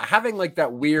 having like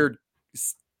that weird,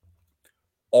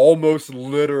 almost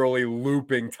literally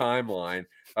looping timeline,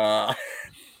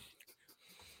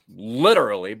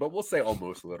 literally, but we'll say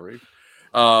almost literally.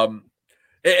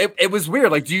 It was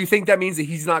weird. Like, do you think that means that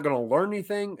he's not going to learn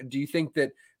anything? Do you think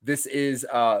that this is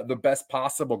the best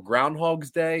possible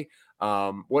Groundhog's Day?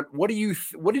 What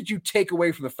did you take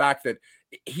away from the fact that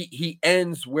he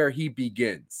ends where he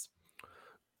begins?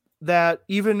 That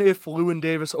even if Llewyn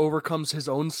Davis overcomes his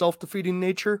own self-defeating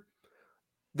nature,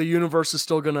 the universe is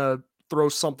still going to throw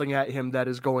something at him that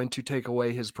is going to take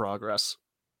away his progress.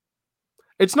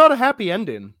 It's not a happy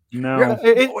ending. No.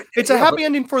 It's a happy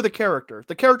ending for the character.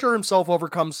 The character himself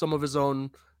overcomes some of his own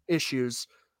issues,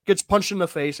 gets punched in the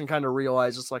face, and kind of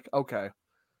realizes, like, okay,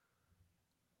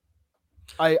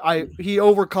 he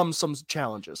overcomes some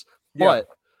challenges. Yeah. But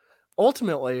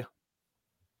ultimately,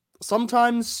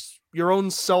 sometimes your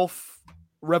own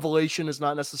self-revelation is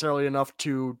not necessarily enough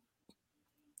to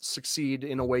succeed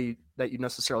in a way that you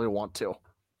necessarily want to.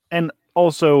 And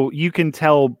also, you can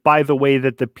tell by the way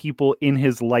that the people in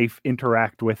his life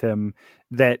interact with him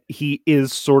that he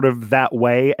is sort of that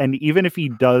way. And even if he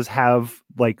does have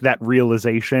like that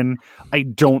realization, I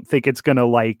don't think it's going to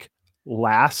like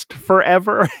last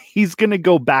forever. He's going to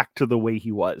go back to the way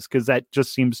he was, because that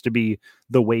just seems to be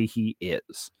the way he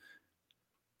is.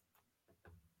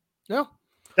 Yeah.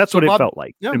 That's what it felt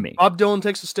like to me. Bob Dylan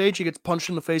takes the stage. He gets punched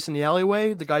in the face in the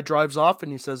alleyway. The guy drives off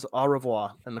and he says, au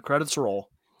revoir. And the credits roll.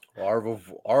 Au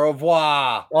revoir. Au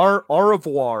revoir.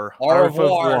 Au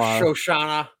revoir,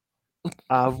 Shoshana.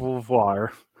 Au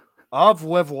revoir. Au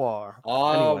revoir.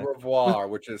 Au revoir,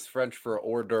 which is French for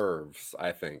hors d'oeuvres,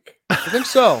 I think. I think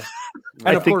so.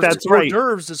 And I think that's right. Hors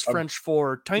d'oeuvres is French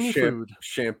for tiny food.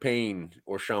 Champagne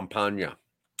or champagne.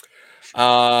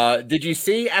 Did you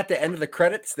see at the end of the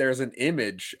credits, there's an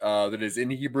image that is in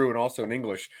Hebrew and also in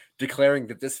English declaring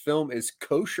that this film is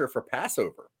kosher for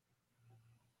Passover?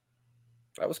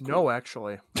 That was cool. No,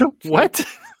 actually. What?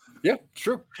 Yeah,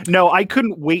 true. No, I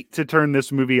couldn't wait to turn this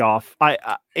movie off.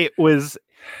 It was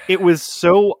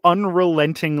so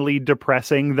unrelentingly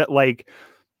depressing that like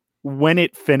when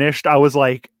it finished, I was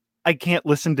like, I can't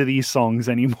listen to these songs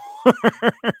anymore.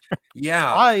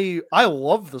 Yeah, I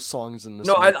love the songs in this.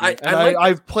 No,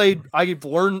 movie.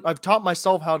 I've taught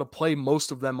myself how to play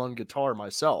most of them on guitar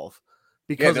myself.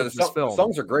 Because of this film. The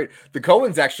songs are great. The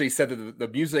Coens actually said that the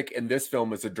music in this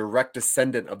film is a direct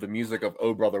descendant of the music of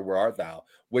 "Oh Brother, Where Art Thou,"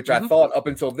 which I thought up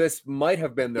until this might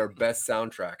have been their best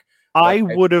soundtrack. I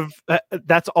would have.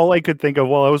 That's all I could think of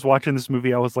while I was watching this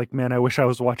movie. I was like, man, I wish I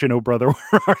was watching "Oh Brother,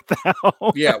 Where Art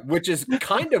Thou." Yeah, which is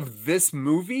kind of this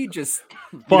movie, just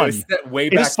fun. Set way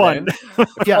back fun. then.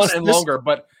 Yes, fun and longer,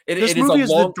 but this movie is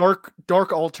the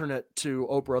dark alternate to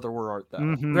 "Oh Brother, Where Art Thou."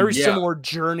 Mm-hmm. Very similar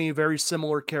journey, very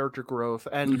similar character growth,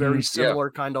 and very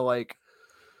similar kind of like,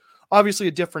 obviously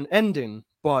a different ending,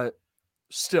 but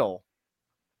still.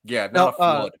 Yeah, not a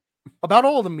flood. About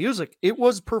all the music, it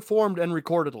was performed and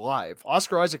recorded live.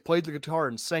 Oscar Isaac played the guitar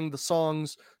and sang the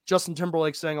songs. Justin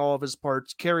Timberlake sang all of his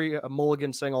parts. Carey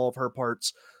Mulligan sang all of her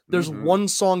parts. There's one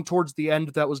song towards the end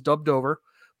that was dubbed over,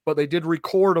 but they did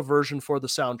record a version for the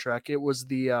soundtrack. It was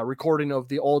the recording of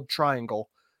the Old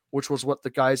Triangle, which was what the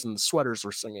guys in the sweaters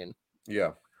were singing.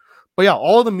 Yeah. But yeah,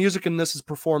 all the music in this is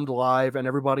performed live, and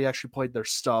everybody actually played their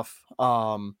stuff.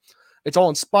 It's all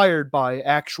inspired by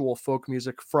actual folk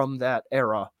music from that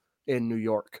era in New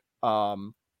York.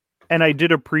 And I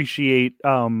did appreciate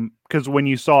because when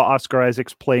you saw Oscar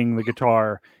Isaacs playing the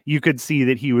guitar, you could see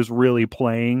that he was really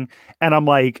playing, and I'm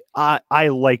like, I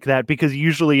like that, because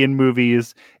usually in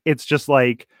movies it's just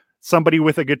like somebody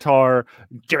with a guitar,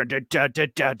 and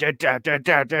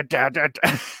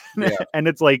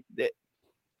it's like,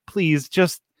 please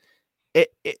just,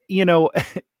 you know,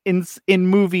 in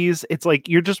movies, it's like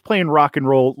you're just playing rock and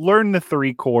roll. Learn the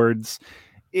 3 chords.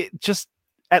 It just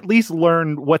at least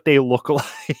learn what they look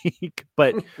like.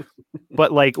 But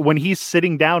like when he's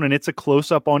sitting down and it's a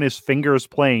close up on his fingers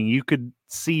playing, you could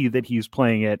see that he's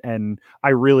playing it, and I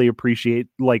really appreciate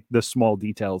like the small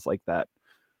details like that.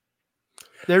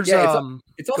 There's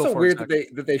it's also weird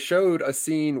that they showed a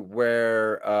scene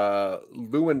where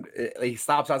LLEWYN, he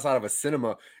stops outside of a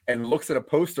cinema and looks at a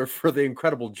poster for The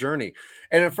Incredible Journey.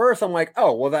 And at first I'm like,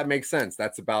 oh, well, that makes sense.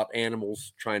 That's about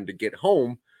animals trying to get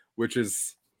home, which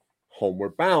is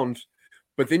Homeward Bound.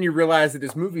 But then you realize that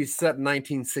this movie is set in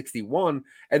 1961,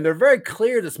 and they're very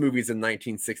clear this movie is in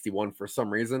 1961 for some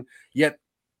reason, yet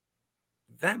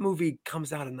that movie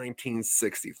comes out in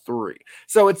 1963.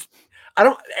 So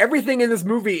everything in this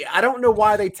movie, I don't know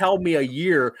why they tell me a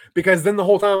year, because then the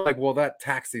whole time I'm like, well, that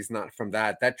taxi's not from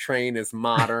that. That train is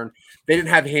modern. They didn't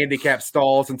have handicap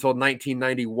stalls until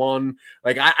 1991.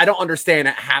 Like, I don't understand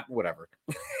it. Whatever.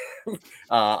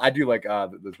 I do like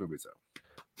this movie, so.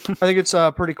 I think it's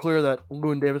pretty clear that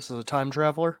LLEWYN Davis is a time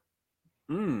traveler.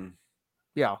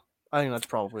 Yeah, I think that's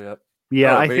probably it.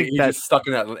 Yeah, I think he's just stuck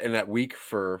in that week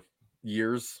for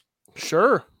years.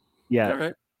 Sure. Yeah. All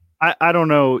right. I don't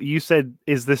know. You said,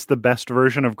 is this the best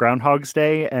version of Groundhog's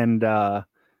Day? And I'm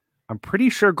pretty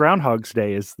sure Groundhog's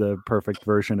Day is the perfect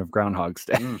version of Groundhog's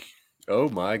Day. Oh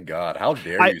my God! How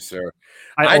dare you, sir?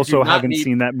 I also haven't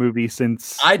seen that movie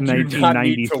since 1993. I do not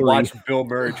need to watch Bill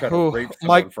Murray try to rape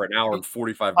someone for an hour and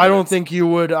 45 minutes. I don't think you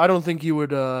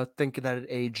would think that it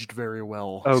aged very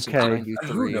well. Okay.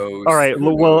 Who knows? All right.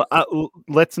 Well,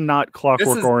 let's not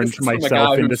Clockwork Orange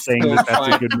myself into saying that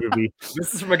that's a good movie.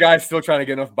 This is from a guy still trying to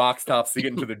get enough box tops to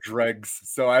get into the dregs.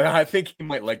 So I think he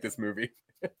might like this movie.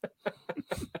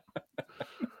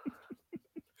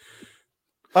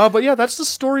 But yeah, that's the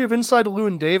story of Inside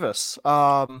LLEWYN Davis.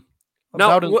 About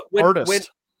an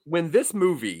artist. When this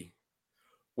movie,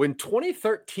 when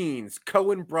 2013's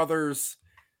Coen Brothers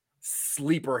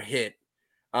sleeper hit,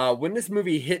 when this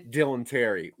movie hit Dylan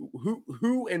Terry,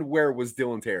 who and where was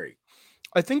Dylan Terry?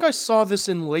 I think I saw this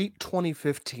in late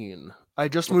 2015. I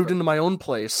just moved into my own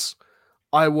place.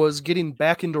 I was getting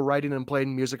back into writing and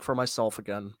playing music for myself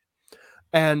again.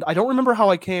 And I don't remember how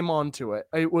I came onto it.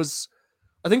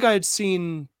 I think I had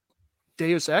seen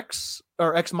Deus Ex,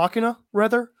 or Ex Machina,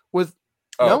 rather, with...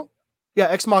 Oh. No? Yeah,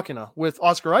 Ex Machina, with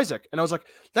Oscar Isaac. And I was like,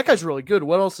 that guy's really good.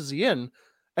 What else is he in?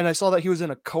 And I saw that he was in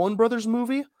a Coen Brothers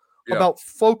movie about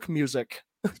folk music,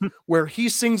 where he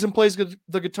sings and plays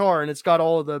the guitar, and it's got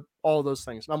all of those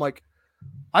things. And I'm like,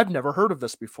 I've never heard of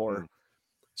this before.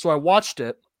 So I watched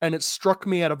it, and it struck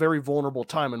me at a very vulnerable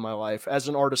time in my life as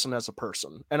an artist and as a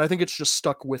person. And I think it's just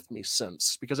stuck with me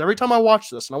since, because every time I watch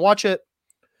this, and I watch it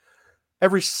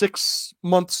every 6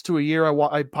 months to a year,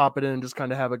 I pop it in and just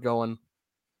kind of have it going.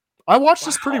 I watch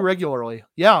this pretty regularly.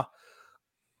 Yeah.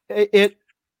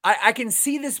 I can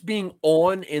see this being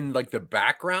on in like the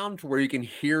background where you can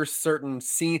hear certain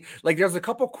scene. Like there's a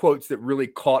couple quotes that really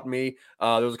caught me.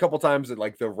 There was a couple times that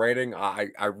like the writing, I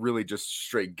really just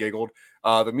straight giggled.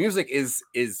 The music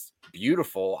is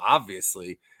beautiful,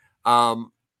 obviously.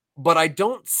 But I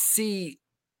don't see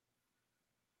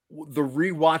the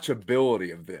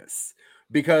rewatchability of this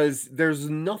because there's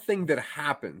nothing that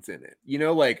happens in it. You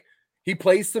know, like he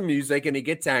plays some music and he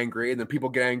gets angry and then people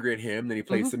get angry at him. Then he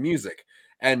plays some music.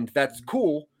 And that's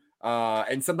cool.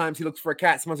 And sometimes he looks for a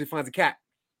cat. Sometimes he finds a cat.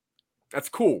 That's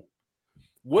cool.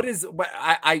 But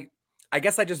I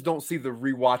guess I just don't see the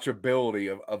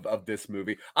rewatchability of this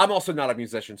movie. I'm also not a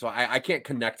musician, so I can't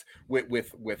connect with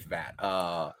that.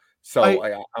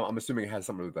 I'm assuming it has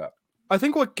something to do with that. I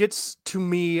think what gets to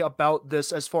me about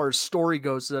this as far as story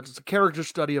goes is that it's a character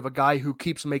study of a guy who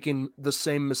keeps making the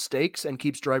same mistakes and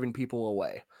keeps driving people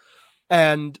away.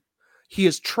 And he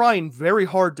is trying very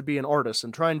hard to be an artist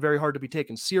and trying very hard to be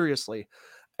taken seriously.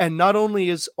 And not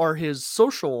only are his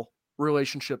social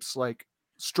relationships like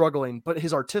struggling, but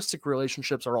his artistic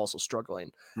relationships are also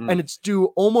struggling. And it's due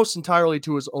almost entirely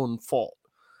to his own fault.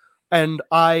 And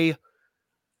I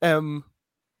am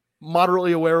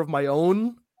moderately aware of my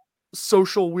own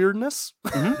social weirdness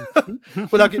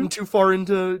without getting too far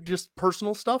into just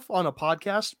personal stuff on a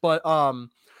podcast. But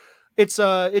it's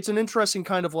an interesting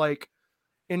kind of like,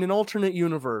 in an alternate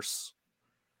universe,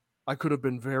 I could have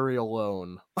been very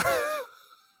alone.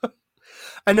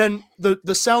 And then the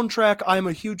soundtrack, I'm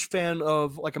a huge fan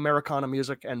of like Americana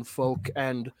music and folk,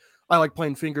 and I like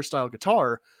playing fingerstyle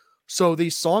guitar. So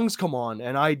these songs come on,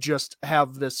 and I just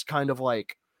have this kind of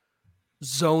like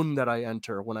zone that I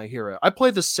enter when I hear it. I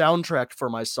play the soundtrack for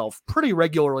myself pretty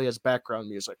regularly as background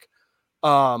music.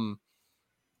 And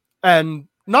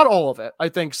not all of it. I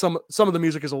think some of the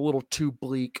music is a little too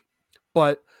bleak,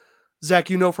 but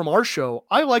Zach, you know from our show,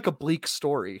 I like a bleak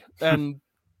story, and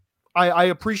I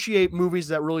appreciate movies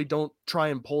that really don't try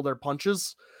and pull their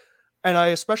punches. And I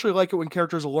especially like it when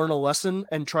characters learn a lesson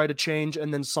and try to change,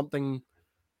 and then something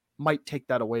might take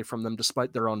that away from them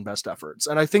despite their own best efforts.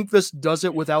 And I think this does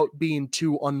it without being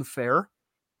too unfair,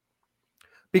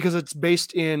 because it's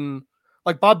based in,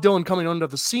 like, Bob Dylan coming onto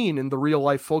the scene in the real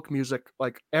life folk music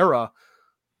like era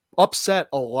upset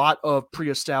a lot of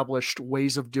pre-established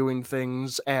ways of doing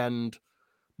things and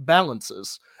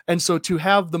balances. And so to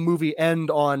have the movie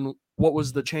end on what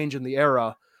was the change in the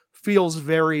era feels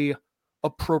very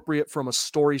appropriate from a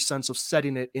story sense of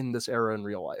setting it in this era in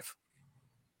real life.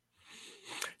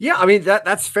 Yeah, I mean,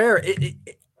 that's fair.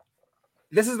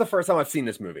 This is the first time I've seen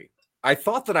this movie. I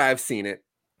thought that I have seen it,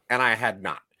 and I had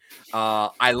not.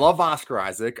 I love Oscar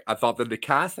Isaac. I thought that the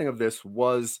casting of this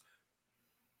was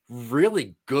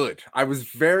really good. I was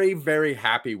very, very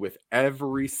happy with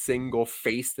every single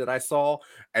face that I saw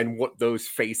and what those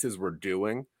faces were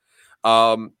doing.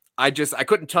 I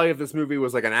couldn't tell you if this movie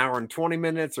was like an hour and 20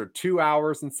 minutes or 2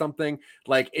 hours and something.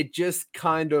 Like, it just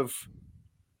kind of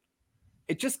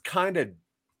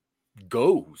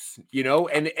goes, you know,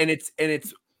 and it's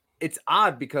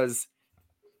odd because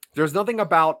there's nothing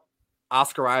about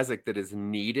Oscar Isaac that is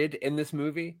needed in this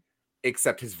movie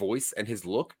except his voice and his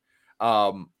look.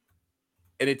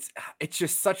 And it's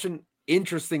just such an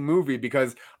interesting movie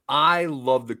because I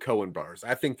love the Coen brothers.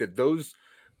 I think that those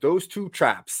two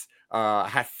traps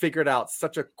have figured out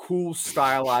such a cool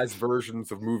stylized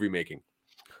versions of movie making.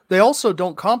 They also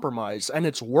don't compromise, and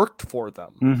it's worked for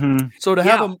them. Mm-hmm. So to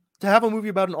have a movie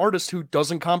about an artist who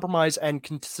doesn't compromise and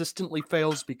consistently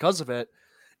fails because of it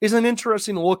is an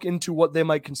interesting look into what they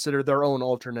might consider their own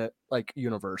alternate like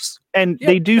universe. And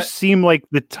they do seem like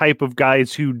the type of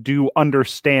guys who do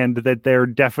understand that they're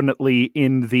definitely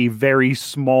in the very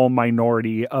small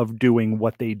minority of doing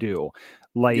what they do.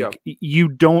 Like, you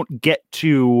don't get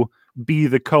to be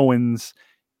the Coens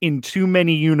in too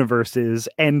many universes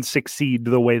and succeed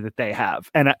the way that they have.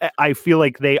 And I feel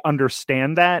like they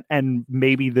understand that. And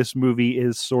maybe this movie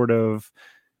is sort of,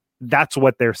 that's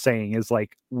what they're saying is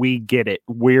like, we get it.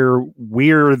 We're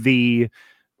the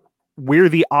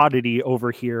oddity over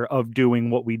here of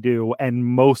doing what we do. And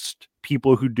most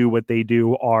people who do what they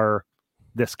do are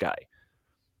this guy.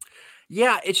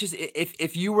 Yeah. It's just,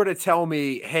 if you were to tell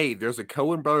me, hey, there's a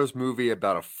Coen brothers movie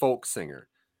about a folk singer,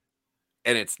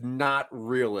 and it's not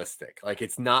realistic. Like,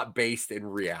 it's not based in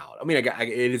reality. I mean,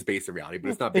 it is based in reality, but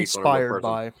it's not based on a real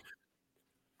person.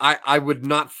 I would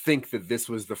not think that this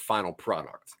was the final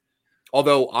product.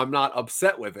 Although I'm not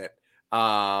upset with it.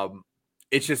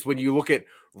 It's just when you look at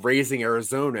Raising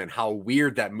Arizona and how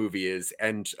weird that movie is,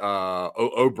 and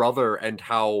Oh Brother, and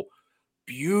how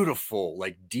beautiful,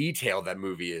 like, detailed that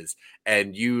movie is,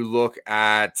 and you look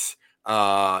at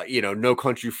No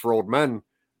Country for Old Men.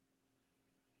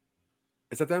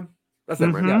 Is that them? That's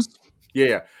them, right? Yes.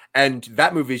 Yeah. And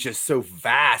that movie is just so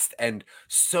vast and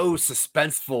so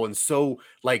suspenseful and so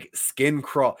like skin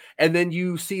crawl. And then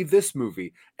you see this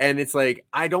movie and it's like,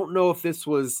 I don't know if this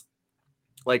was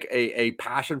like a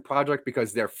passion project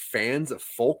because they're fans of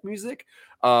folk music.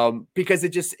 Because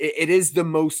it is the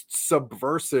most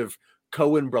subversive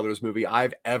Coen brothers movie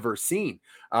I've ever seen.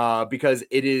 Because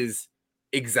it is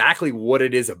exactly what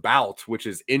it is about, which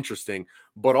is interesting,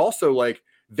 but also like,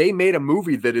 they made a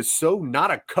movie that is so not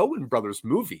a Coen brothers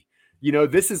movie. You know,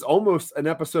 this is almost an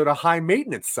episode of High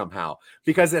Maintenance somehow,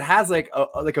 because it has like a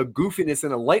goofiness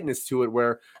and a lightness to it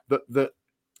where the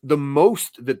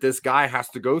most that this guy has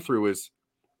to go through is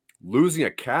losing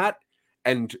a cat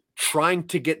and trying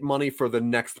to get money for the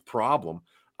next problem.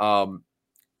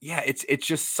 It's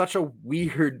just such a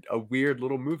weird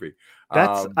little movie.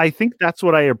 I think that's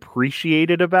what I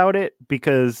appreciated about it,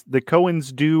 because the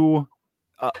Coens do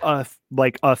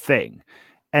a thing,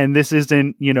 and this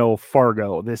isn't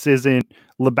Fargo, this isn't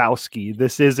Lebowski,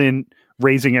 this isn't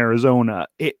Raising Arizona.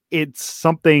 It's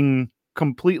something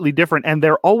completely different, and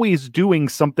they're always doing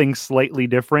something slightly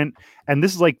different, and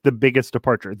this is like the biggest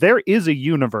departure. There is a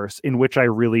universe in which I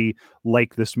really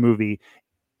like this movie,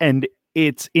 and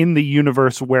it's in the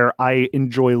universe where I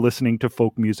enjoy listening to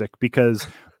folk music, because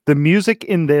the music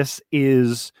in this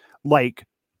is like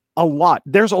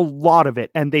there's a lot of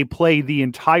it, and they play the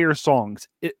entire songs.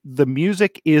 The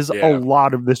music is a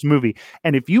lot of this movie,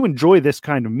 and if you enjoy this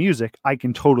kind of music, I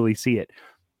can totally see it.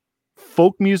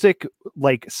 Folk music,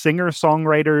 like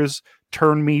singer-songwriters,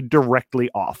 turn me directly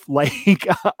off. Like,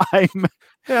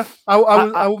 Yeah,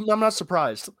 I'm not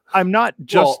surprised. I'm not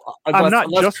just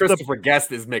Unless just Christopher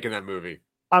Guest is making that movie.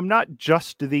 I'm not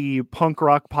just the punk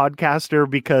rock podcaster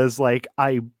because like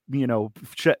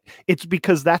it's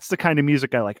because that's the kind of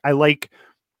music I like. I like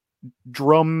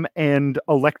drum and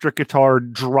electric guitar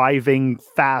driving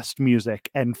fast music,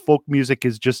 and folk music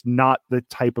is just not the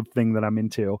type of thing that I'm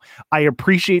into. I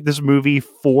appreciate this movie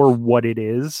for what it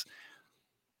is,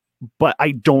 but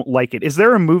I don't like it. Is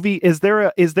there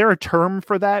a term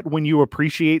for that when you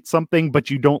appreciate something but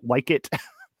you don't like it?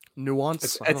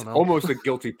 Nuance. It's almost a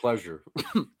guilty pleasure.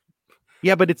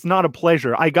 Yeah, but it's not a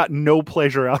pleasure. I got no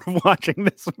pleasure out of watching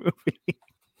this movie.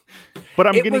 But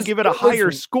I'm going to give it a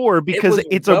higher score because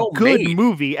it's a good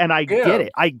movie, and I get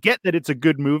it. I get that it's a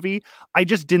good movie. I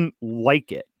just didn't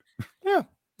like it. Yeah.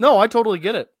 No, I totally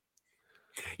get it.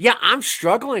 Yeah, I'm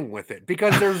struggling with it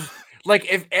because there's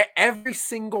like if every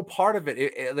single part of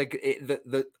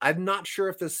it, I'm not sure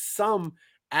if the sum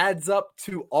adds up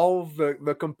to all of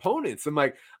the components. I'm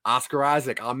like, Oscar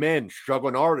Isaac, I'm in.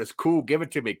 Struggling artist, cool, give it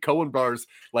to me. Coen Brothers,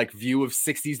 like view of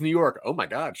 60s New York. Oh my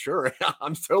God, sure.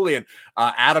 I'm totally in.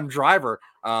 Adam Driver,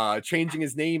 changing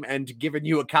his name and giving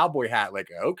you a cowboy hat. Like,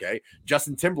 okay.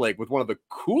 Justin Timberlake with one of the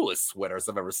coolest sweaters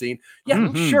I've ever seen.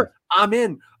 Yeah, sure. I'm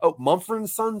in. Oh, Mumford &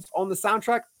 Sons on the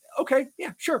soundtrack. Okay,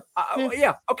 yeah, sure.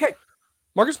 Yeah, okay.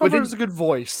 Marcus Mumford is a good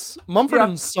voice.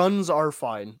 Mumford & Sons are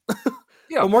fine.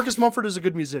 Yeah, but Marcus Mumford is a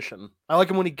good musician. I like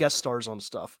him when he guest stars on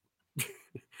stuff.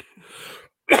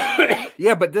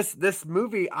 Yeah, but this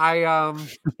movie, I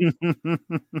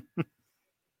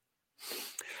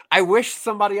wish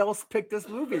somebody else picked this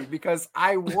movie because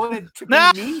I wanted to be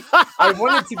mean. I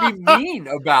wanted to be mean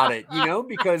about it,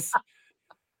 because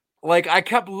like I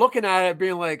kept looking at it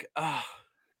being like,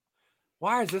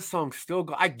 why is this song still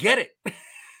going? I get it.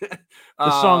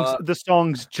 The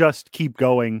songs just keep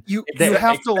going. You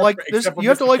have to like this. You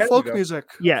have to like folk music.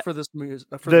 Yeah, for this music.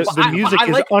 The music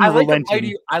is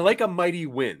unrelenting. I like a mighty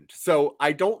wind, so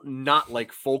I don't not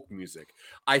like folk music.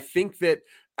 I think that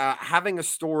having a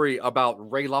story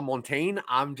about Ray LaMontagne,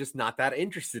 I'm just not that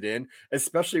interested in,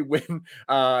 especially when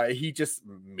he just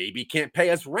maybe can't pay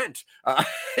us rent.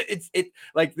 It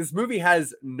like this movie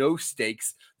has no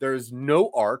stakes. There's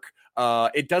no arc.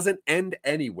 It doesn't end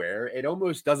anywhere. It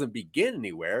almost doesn't begin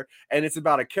anywhere. And it's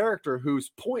about a character whose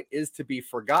point is to be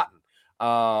forgotten.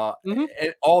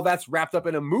 And all that's wrapped up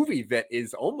in a movie that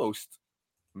is almost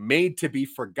made to be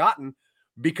forgotten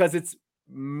because it's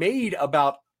made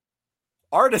about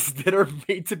artists that are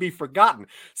made to be forgotten.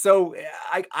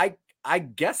 I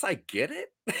guess I get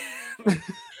it.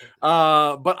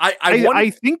 But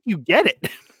I think you get it.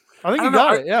 I think you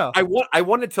got it. Yeah. I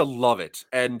wanted to love it,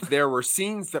 and there were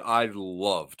scenes that I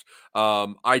loved.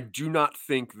 I do not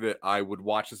think that I would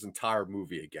watch this entire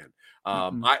movie again.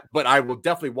 But I will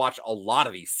definitely watch a lot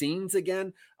of these scenes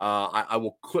again. I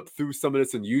will clip through some of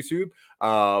this on YouTube.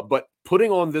 But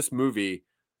putting on this movie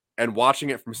and watching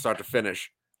it from start to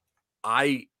finish,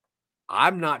 I'm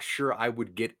not sure I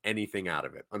would get anything out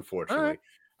of it, unfortunately.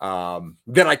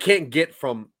 That I can't get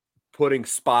from putting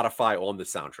Spotify on the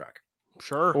soundtrack.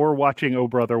 Sure. Or watching Oh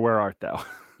Brother, Where Art Thou?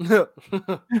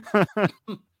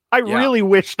 I really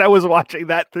wished I was watching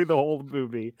that through the whole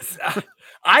movie.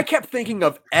 I kept thinking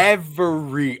of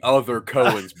every other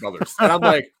Coen's brothers. And I'm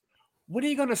like, when are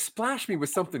you going to splash me with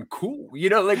something cool?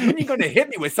 Like when are you going to hit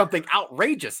me with something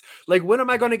outrageous? Like when am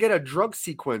I going to get a drug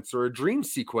sequence or a dream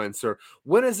sequence? Or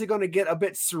when is it going to get a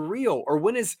bit surreal? Or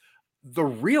when is the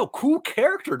real cool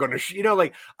character going to,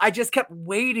 like I just kept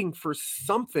waiting for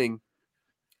something.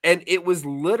 And it was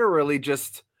literally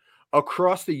just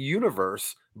across the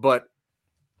universe, but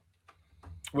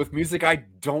with music I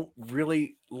don't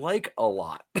really like a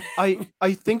lot. I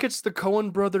think it's the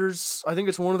Coen brothers. I think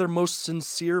it's one of their most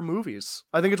sincere movies.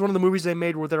 I think it's one of the movies they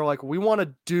made where they're like, we want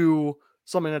to do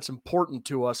something that's important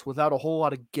to us without a whole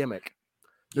lot of gimmick.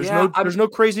 There's no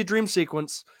crazy dream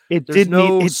sequence. It did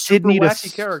need a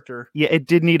character. Yeah, it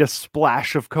did need a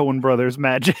splash of Coen Brothers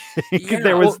magic.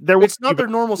 It's not their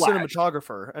normal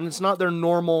cinematographer, and it's not their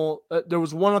normal. There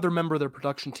was one other member of their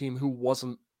production team who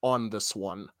wasn't on this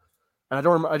one, and I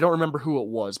don't remember who it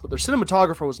was, but their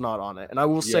cinematographer was not on it. And I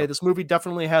will say this movie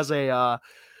definitely has a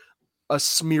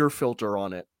smear filter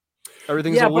on it.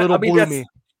 Everything's a little bloomy.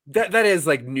 That is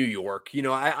like New York,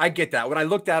 I get that. When I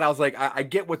looked at it, I was like, I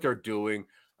get what they're doing.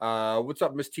 What's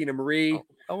up, Miss Tina Marie?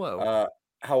 Hello.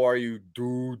 How are you,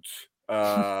 dudes?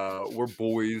 We're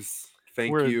boys.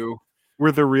 Thank you.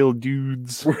 We're the real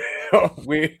dudes.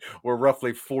 We're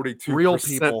roughly 42% real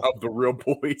people of the real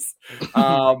boys.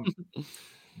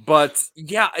 But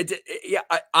yeah,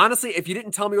 honestly, if you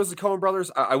didn't tell me it was the Coen Brothers,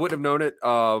 I wouldn't have known it.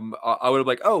 I would have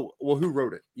like, oh, well, who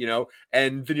wrote it? You know,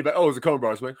 and then you'd be like, oh, it was the Coen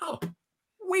Brothers. I'm like, oh,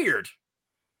 weird.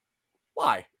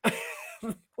 Why?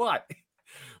 Why?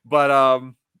 But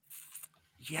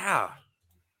yeah.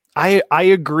 I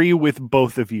agree with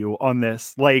both of you on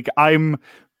this. Like I'm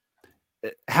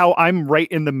right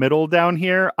in the middle down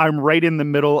here. I'm right in the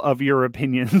middle of your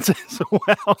opinions as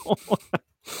well.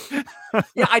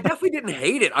 Yeah, I definitely didn't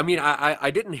hate it. I mean,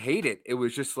 I didn't hate it. It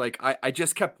was just like I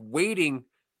just kept waiting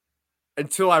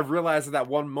until I realized at that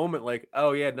one moment, like,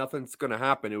 oh yeah, nothing's gonna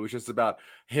happen. It was just about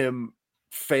him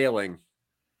failing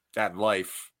at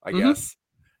life, I guess.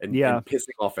 And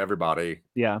pissing off everybody.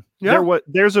 Yeah.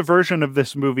 There's a version of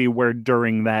this movie where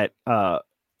during that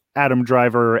Adam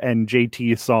Driver and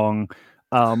JT song,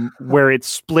 where it's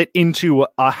split into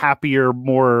a happier,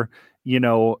 more,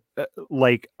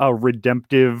 like a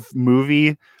redemptive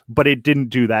movie, but it didn't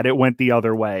do that. It went the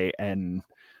other way. And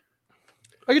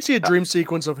I could see a dream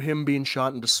sequence of him being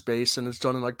shot into space, and it's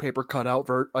done in like paper cutout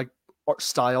art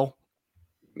style.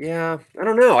 Yeah, I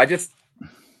don't know.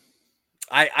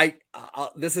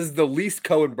 This is the least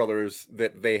Coen Brothers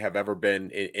that they have ever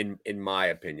been in my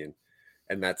opinion,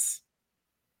 and that's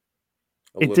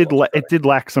it did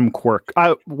lack some quirk.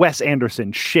 Wes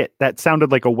Anderson, shit, that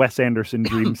sounded like a Wes Anderson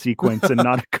dream sequence and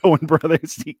not a Coen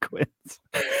Brothers sequence.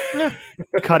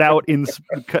 Cut out in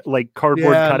like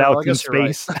cardboard cutouts in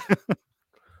space.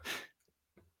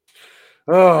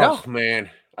 Right. Man,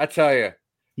 I tell you,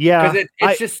 yeah, because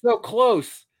it's just so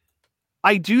close.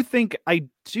 I do think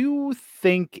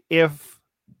if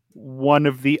one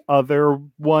of the other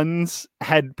ones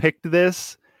had picked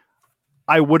this,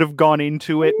 I would have gone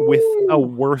into it with a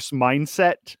worse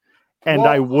mindset, and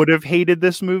I would have hated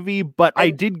this movie. But I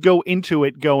did go into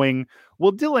it going,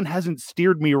 well, Dylan hasn't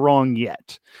steered me wrong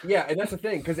yet. Yeah, and that's the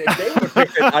thing, because if they would have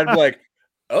picked it, I'd be like,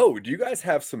 oh, do you guys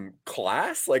have some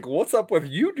class? Like, what's up with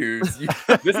you dudes?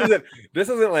 This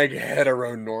isn't like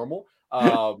heteronormal.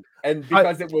 And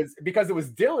because it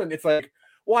was Dylan, it's like,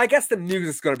 well, I guess the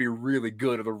music's going to be really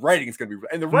good, or the writing is going to be,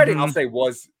 and the writing I'll say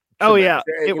was. Oh yeah,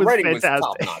 it was fantastic. Was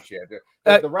top notch.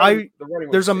 Yeah, the writing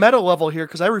there's a meta level here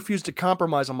because I refused to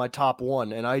compromise on my top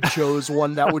one, and I chose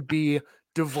one that would be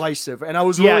divisive, and I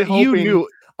was really hoping.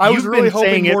 I was really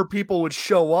hoping more people would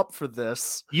show up for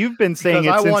this. You've been saying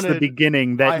it since the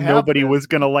beginning that nobody was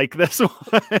going to like this one.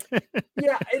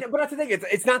 Yeah, but that's the thing.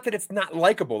 It's not that it's not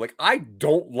likable. Like, I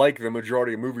don't like the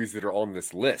majority of movies that are on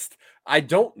this list. I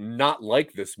don't not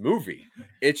like this movie.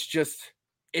 It's just,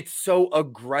 it's so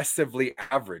aggressively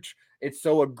average. It's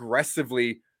so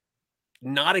aggressively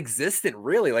not existent,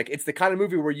 really. Like, it's the kind of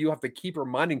movie where you have to keep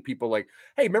reminding people, like,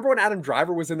 hey, remember when Adam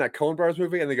Driver was in that Coen Brothers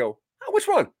movie? And they go, oh, which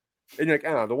one? And you're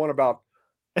like, the one about,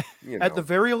 at the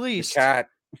very least, cat.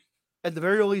 At the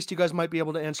very least, you guys might be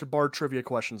able to answer bar trivia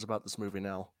questions about this movie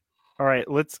now. All right,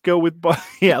 let's go with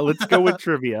let's go with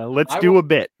trivia. Let's do a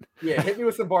bit. Yeah, hit me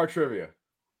with some bar trivia.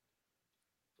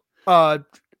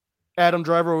 Adam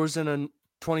Driver was in a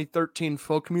 2013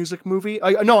 folk music movie.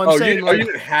 I'm saying you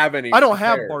didn't have any. I don't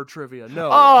have bar trivia.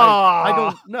 No, I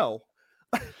don't know.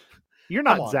 You're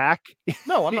not Zach.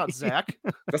 No, I'm not Zach.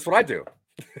 That's what I do.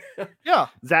 Yeah,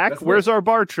 Zach, where's our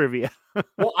bar trivia?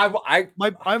 Well,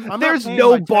 I'm there's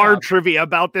no bar trivia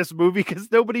about this movie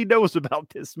because nobody knows about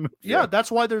this movie. Yeah, that's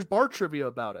why there's bar trivia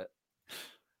about it.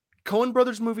 Coen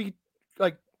Brothers movie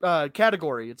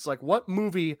category. It's like, what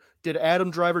movie did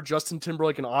Adam Driver, Justin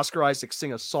Timberlake, and Oscar Isaac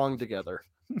sing a song together?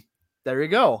 There you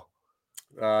go.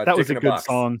 That was a good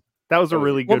song. That was a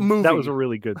really good. That was a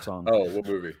really good song. Oh, what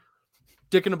movie?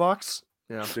 Dick in a Box.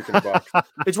 Yeah, Dick in a Box.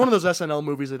 It's one of those SNL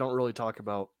movies they don't really talk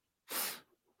about.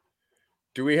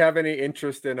 Do we have any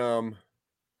interest in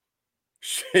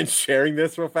sharing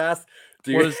this real fast?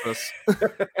 What is this?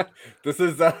 This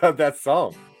is that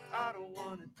song.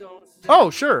 Oh,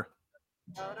 sure.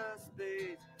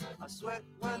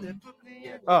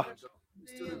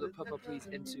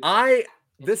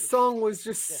 This song was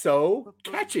just so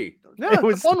catchy. Yeah, it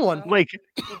was a fun one. Like,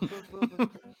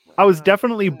 I was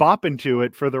definitely bopping to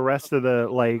it for the rest of the,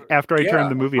 like, after I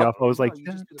turned the movie off, I was like,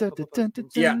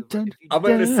 yeah. I'm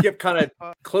going to skip kind of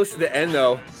close to the end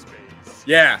though.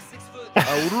 Yeah.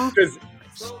 Because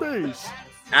space.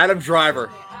 Adam Driver,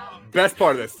 best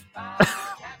part of this.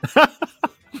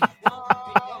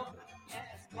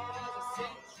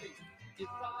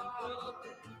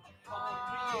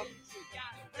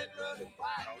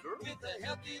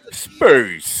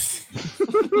 Space.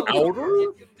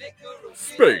 Outer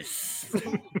space.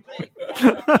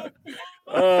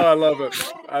 Oh, I love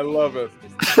it. I love it.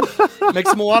 Makes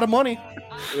them a lot of money.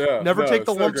 Yeah. Never take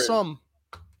the lump sum.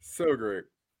 So great.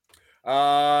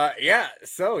 Yeah.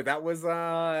 So that was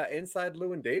Inside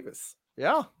Llewyn Davis.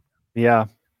 Yeah. Yeah.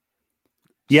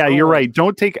 Yeah, you're So- right.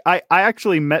 Don't take. I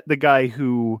actually met the guy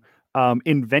who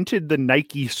invented the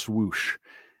Nike swoosh,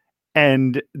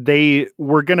 and they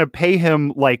were gonna pay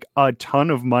him like a ton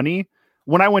of money.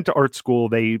 When I went to art school,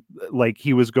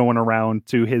 he was going around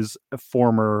to his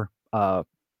former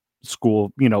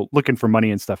school, looking for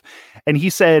money and stuff. And he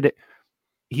said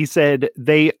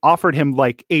they offered him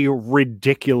like a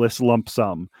ridiculous lump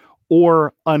sum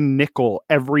or a nickel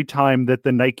every time that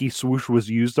the Nike swoosh was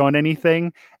used on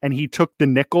anything, and he took the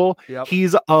nickel. Yep.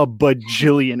 He's a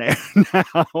bajillionaire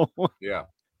now. Yeah.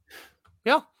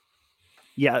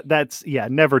 Yeah,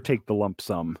 never take the lump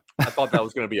sum. I thought that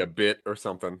was going to be a bit or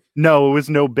something. No, it was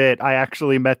no bit. I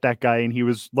actually met that guy, and he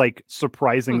was like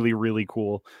surprisingly really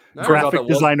cool. Nice. Graphic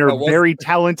designer, very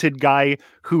talented guy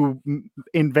who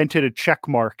invented a check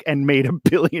mark and made $1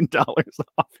 billion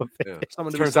off of it. Yeah.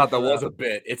 Turns out that was a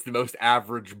bit. It's the most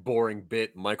average, boring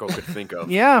bit Michael could think of.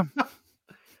 Yeah.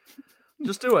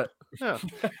 Just do it. Yeah.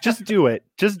 Just do it.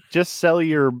 Just sell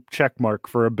your check mark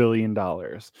for $1 billion.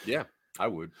 Yeah, I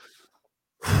would.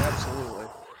 Absolutely.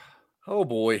 Oh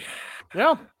boy.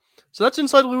 Yeah. So that's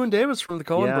Inside Llewyn Davis from the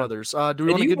Coen Yeah. Brothers. Do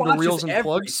we want to get into reels and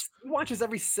plugs? He watches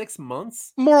every 6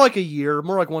 months. More like a year,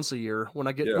 more like once a year. When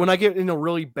I get in a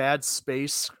really bad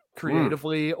space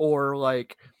creatively or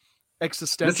like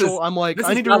existential, I'm like,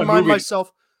 I need to remind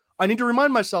myself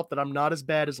that I'm not as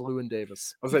bad as Llewyn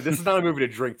Davis. I was like, this is not a movie to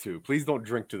drink to. Please don't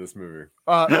drink to this movie.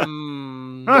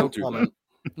 No comment.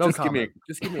 No just comment.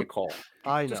 Give me a call.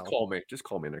 I know. Just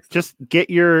call me next time. Just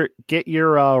get your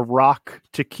rock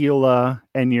tequila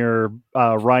and your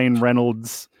Ryan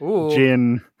Reynolds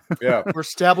gin. Yeah, we're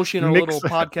establishing a little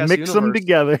podcast. Mix them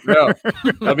together. Yeah,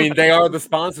 I mean they are the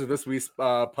sponsor of this week's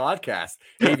podcast,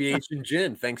 Aviation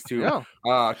Gin. Thanks to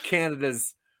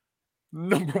Canada's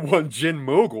 #1 gin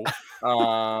mogul.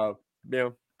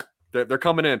 They're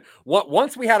coming in.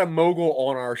 Once we had a mogul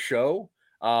on our show.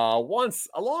 Once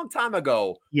a long time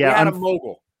ago, we had a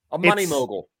mogul, a money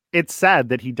mogul. It's sad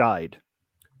that he died.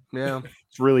 Yeah,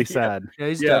 it's really sad. Yeah,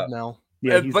 he's dead now.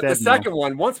 Yeah, but the second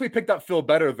one, once we picked up Phil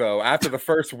Better, though, after the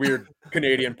first weird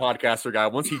Canadian podcaster guy,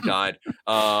 once he died,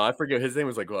 I forget his name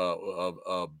was like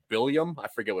Billiam. I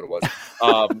forget what it was.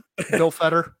 Bill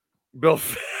Fetter. Bill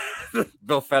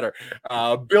Fetter.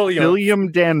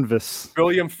 Billiam Danvis.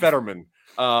 Billiam Fetterman.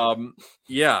 Once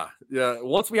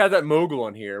we had that mogul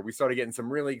on here, we started getting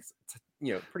some really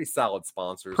pretty solid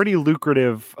sponsors, pretty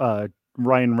lucrative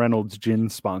Ryan Reynolds gin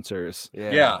sponsors.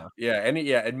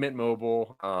 Admit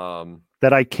Mobile,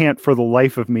 that I can't for the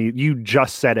life of me. You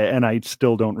just said it and I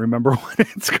still don't remember what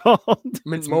it's called.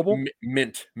 Mint Mobile.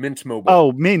 Mint Mobile.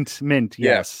 Oh, mint,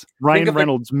 yes. Ryan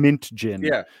Reynolds mint gin.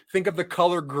 Yeah, think of the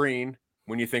color green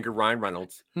when you think of Ryan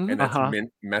Reynolds, and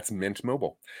that's Mint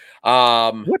Mobile.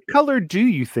 What color do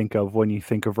you think of when you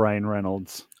think of Ryan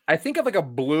Reynolds? I think of like a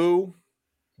blue,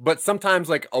 but sometimes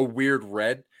like a weird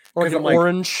red. Or like an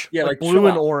orange. Yeah, like blue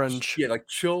and orange. Yeah, like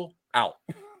chill out.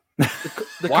 The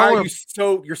Why color are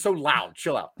you're so loud?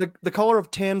 Chill out. The color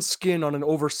of tan skin on an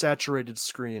oversaturated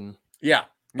screen. Yeah.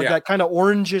 Like that kind of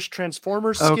orangish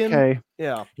Transformer skin. Okay.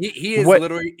 Yeah. He is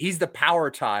literally he's the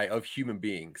power tie of human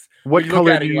beings. What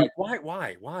color do you like,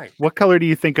 why? What color do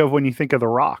you think of when you think of The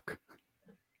Rock?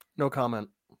 No comment.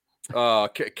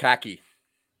 Khaki.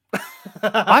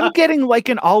 I'm getting like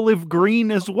an olive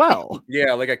green as well.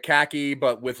 Yeah, like a khaki,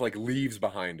 but with like leaves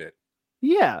behind it.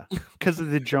 Yeah, because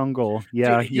of the jungle.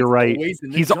 Yeah, Dude, you're right.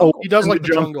 He does like the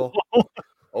jungle.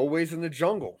 Always in the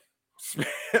jungle.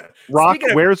 Rock,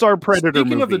 where's our Predator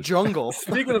Speaking movie? of the jungle.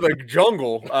 Speaking of the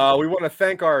jungle, we want to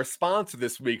thank our sponsor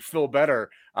this week, Phil Better,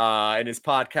 and his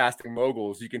podcasting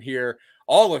moguls. You can hear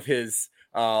all of his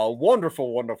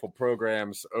wonderful, wonderful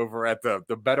programs over at the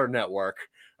Better Network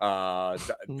 .can.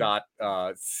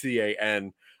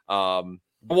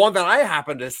 The one that I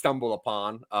happened to stumble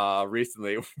upon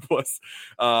recently was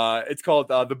it's called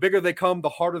The Bigger They Come, The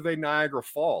Harder They Niagara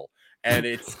Fall. And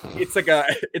it's like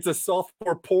it's a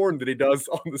softcore porn that he does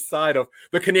on the side of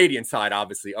the Canadian side,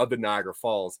 obviously, of the Niagara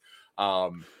Falls. Yeah,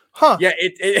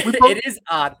 it is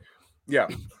odd. Yeah.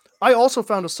 I also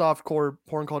found a softcore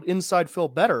porn called Inside Phil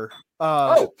Better.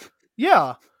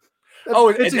 Yeah.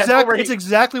 It's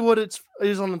exactly what it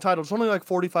is on the title. It's only like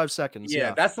 45 seconds.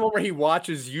 Yeah, that's the one where he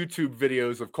watches YouTube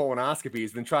videos of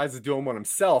colonoscopies, then tries to do them on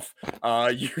himself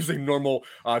using normal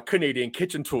Canadian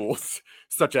kitchen tools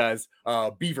such as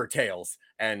beaver tails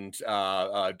and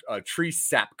tree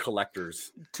sap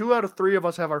collectors. 2 out of 3 of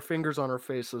us have our fingers on our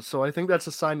faces, so I think that's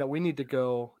a sign that we need to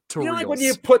go to reels. Like when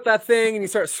you put that thing and you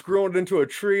start screwing it into a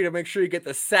tree to make sure you get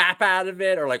the sap out of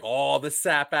it, or like all the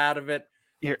sap out of it.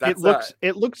 Here, That's,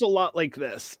 it looks a lot like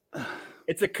this.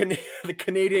 It's the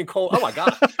Canadian colon. Oh my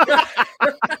god.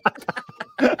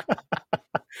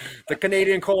 The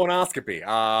Canadian colonoscopy.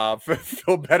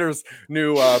 Phil Better's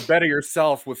new Better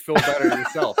Yourself with Phil Better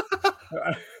Yourself.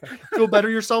 Feel Better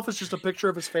Yourself is just a picture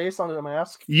of his face on a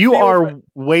mask. You are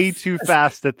way too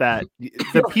fast at that.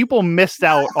 The people missed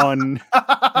out on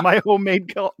my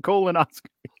homemade colonoscopy.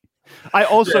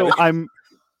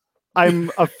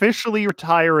 I'm officially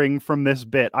retiring from this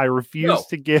bit. I refuse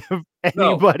to give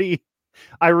anybody.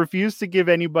 I refuse to give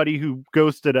anybody who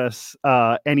ghosted us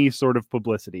any sort of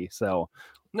publicity. So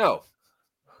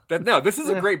this is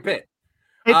a great bit.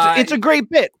 It's a great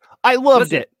bit. I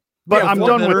loved it, but I'm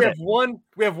done with it.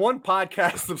 We have one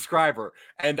podcast subscriber,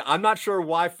 and I'm not sure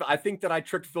why. I think that I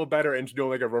tricked Phil Better into doing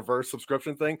like a reverse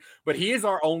subscription thing, but he is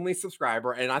our only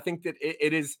subscriber, and I think that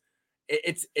it's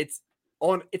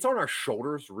on our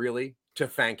shoulders really to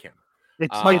thank him.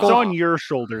 It's on your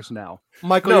shoulders now,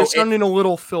 Michael. You're sounding a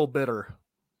little Phil Bitter.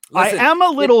 Listen, I am a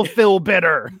little Phil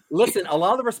Bitter. Listen, a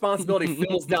lot of the responsibility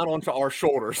falls down onto our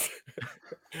shoulders.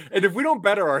 And if we don't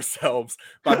better ourselves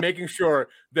by making sure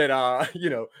that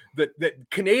that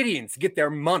Canadians get their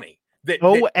money,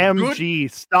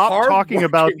 OMG, stop talking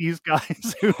about these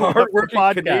guys who are hardworking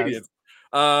podcast. Canadians.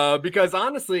 Because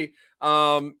honestly,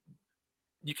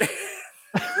 you can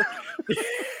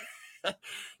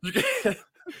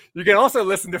you can also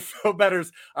listen to Phil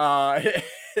Better's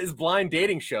his blind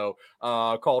dating show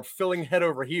called Filling Head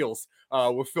Over Heels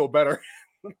with Phil Better.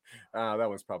 That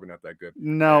one's probably not that good.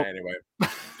 No. Anyway,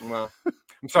 well,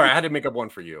 I'm sorry. I had to make up one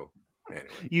for you. Anyway.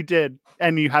 You did,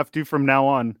 and you have to from now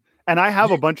on. And I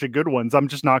have a bunch of good ones. I'm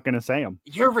just not going to say them.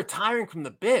 You're retiring from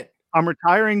the bit. I'm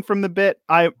retiring from the bit.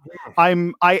 I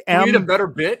am. Do we need a better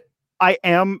bit? I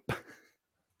am.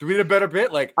 Do we need a better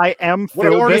bit? Like I am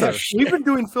Phil Better. We've been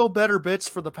doing Phil Better bits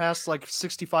for the past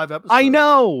 65 episodes. I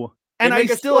know. And I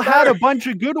still had a bunch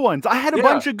of good ones. I had a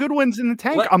bunch of good ones in the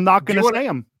tank. I'm not going to say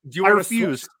them. I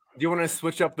refuse. Do you want to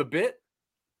switch up the bit?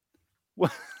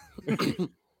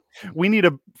 We need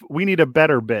a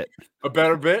better bit. A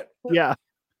better bit? Yeah.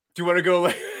 Do you want to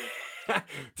go?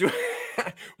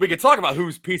 We could talk about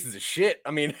who's pieces of shit.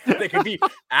 I mean, they could be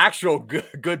actual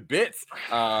good bits.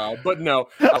 But no,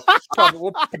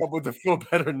 we'll pick up with the Phil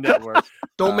Better Network.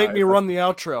 Don't make me run the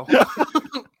outro.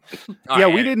 Yeah,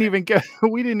 we didn't even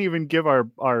give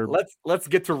our. Let's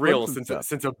get to reels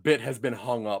since a bit has been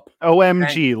hung up.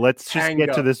 OMG, let's just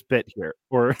get to this bit here,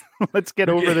 or let's get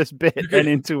over this bit and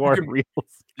into our reels.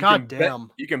 God damn!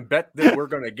 You can bet that we're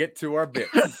gonna get to our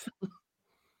bits.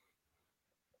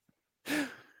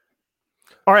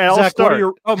 All right, I'll Zach, start.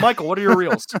 Michael, what are your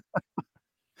reels?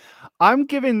 I'm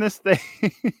giving this thing.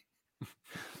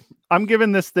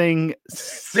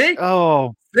 See?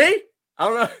 Oh, see?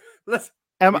 I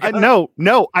don't know.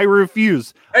 No, I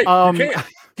refuse. Hey, you can't.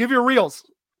 Give your reels.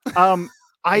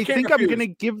 I think I'm gonna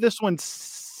give this one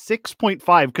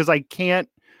 6.5 because I can't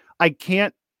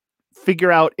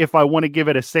figure out if I want to give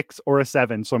it a 6 or a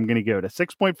 7. So I'm going to give it a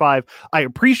 6.5. I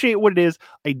appreciate what it is.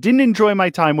 I didn't enjoy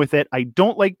my time with it. I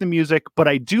don't like the music, but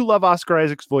I do love Oscar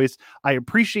Isaac's voice. I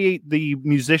appreciate the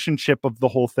musicianship of the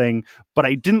whole thing, but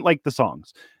I didn't like the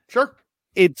songs. Sure.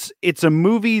 It's a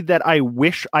movie that I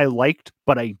wish I liked,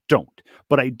 but I don't.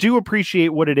 But I do appreciate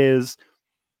what it is.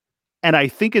 And I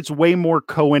think it's way more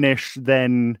Coen-ish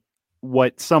than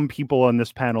what some people on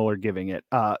this panel are giving it.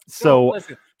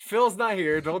 Listen, Phil's not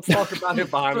here. Don't talk about him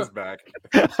behind his back.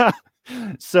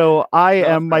 So I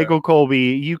am Michael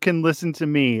Colby. You can listen to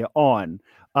me on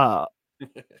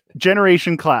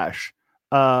Generation Clash.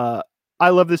 I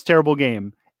Love This Terrible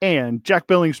Game. And Jack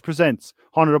Billings Presents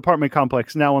Haunted Apartment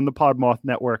Complex, now on the Podmoth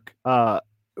Network.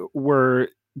 We're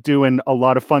doing a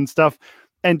lot of fun stuff.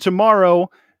 And tomorrow's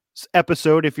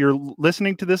episode, if you're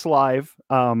listening to this live,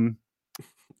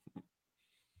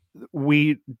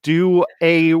 we do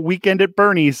a Weekend at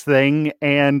Bernie's thing,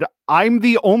 and I'm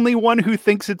the only one who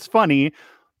thinks it's funny,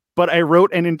 but I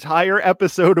wrote an entire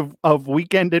episode of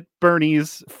Weekend at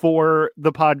Bernie's for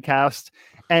the podcast,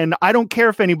 and I don't care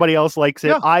if anybody else likes it.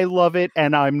 Yeah. I love it,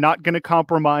 and I'm not going to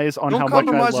compromise on how much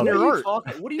I love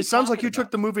it. What it sounds like you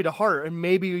took the movie to heart, and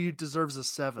maybe you deserves a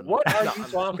 7. What are you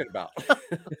talking about?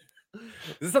 Is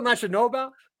this something I should know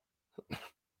about?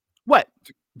 What?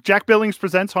 Jack Billings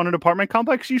Presents Haunted Apartment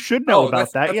Complex. You should know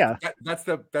about that. That's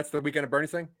the Weekend at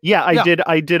Bernie's thing. Yeah,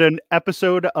 I did an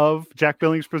episode of Jack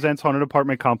Billings Presents Haunted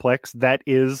Apartment Complex. That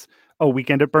is a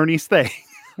Weekend at Bernie's thing.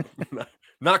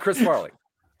 Not Chris Farley.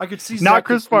 I could see not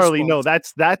Chris Farley. No,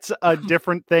 that's a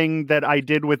different thing that I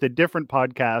did with a different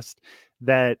podcast.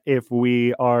 That if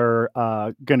we are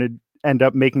gonna end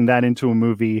up making that into a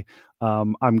movie,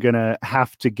 I'm gonna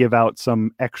have to give out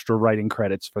some extra writing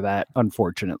credits for that,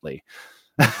 unfortunately.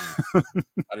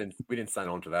 We didn't sign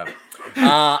on to that.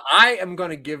 I am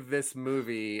gonna give this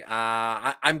movie.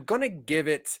 I'm gonna give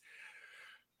it.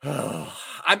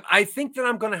 I think that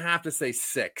I'm gonna have to say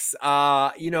 6.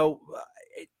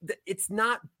 It's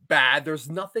not bad. There's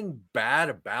nothing bad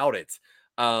about it.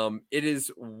 It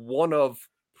is one of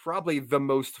probably the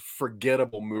most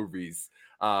forgettable movies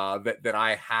that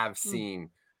I have seen.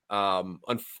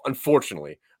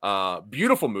 Unfortunately,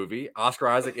 beautiful movie. Oscar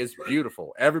Isaac is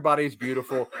beautiful. Everybody's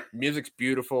beautiful. Music's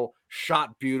beautiful.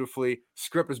 Shot beautifully.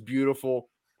 Script is beautiful.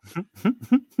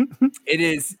 It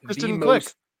is the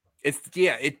most.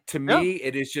 Me,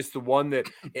 it is just the one that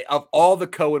of all the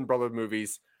Coen brother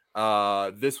movies,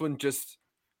 this one just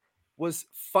was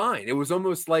fine. It was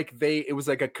almost like it was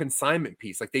like a consignment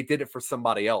piece. Like they did it for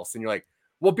somebody else, and you're like,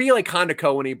 well, be like kind of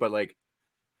Coen-y, but like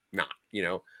not,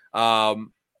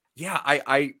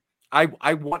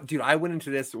 I went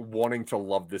into this wanting to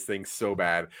love this thing so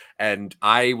bad, and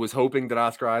I was hoping that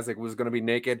Oscar Isaac was going to be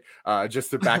naked,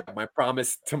 just to back up my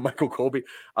promise to Michael Colby.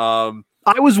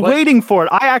 I was waiting for it.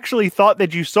 I actually thought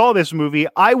that you saw this movie.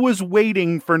 I was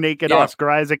waiting for naked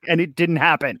Oscar Isaac, and it didn't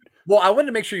happen. Well, I wanted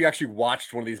to make sure you actually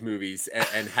watched one of these movies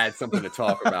and had something to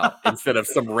talk about instead of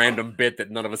some random bit that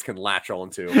none of us can latch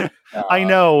onto. I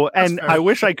know, and I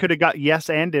wish I could have got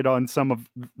yes-anded on some of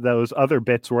those other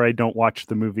bits where I don't watch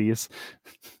the movies.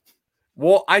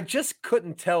 Well, I just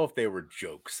couldn't tell if they were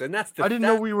jokes, and that's I didn't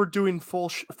know we were doing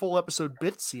full episode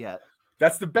bits yet.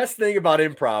 That's the best thing about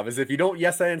improv is if you don't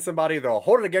yes-and somebody, they'll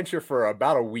hold it against you for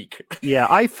about a week. Yeah,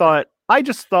 I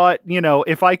just thought,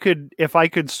 if I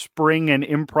could spring an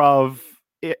improv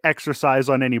exercise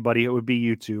on anybody, it would be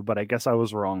you two, but I guess I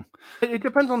was wrong. It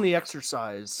depends on the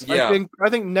exercise. Yeah. I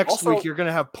think next week you're going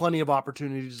to have plenty of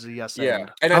opportunities to yes. Yeah.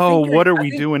 And what are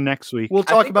we doing next week? We'll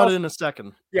talk about it in a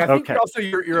second. Yeah, I think also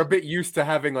you're a bit used to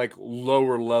having like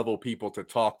lower level people to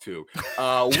talk to.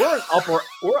 We're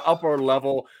upper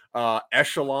level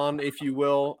echelon, if you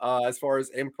will, as far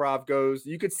as improv goes.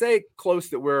 You could say close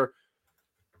that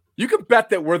you can bet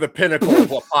that we're the pinnacle of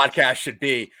what podcast should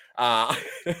be.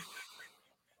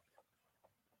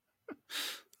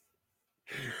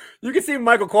 You can see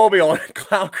Michael Colby on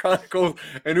Cloud Chronicles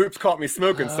and Oops Caught Me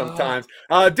Smoking sometimes.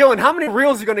 Dylan, how many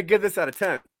reels are you going to give this out of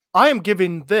 10? I am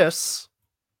giving this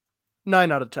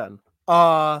 9 out of 10.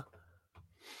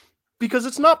 Because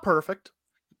it's not perfect.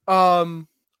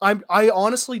 I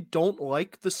honestly don't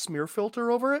like the smear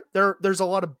filter over it. There's a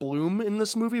lot of bloom in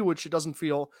this movie, which it doesn't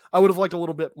feel. I would have liked a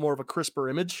little bit more of a crisper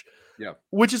image. Yeah,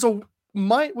 which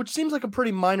seems like a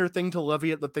pretty minor thing to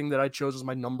levy at the thing that I chose as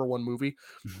my number one movie.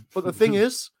 But the thing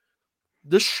is,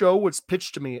 this show was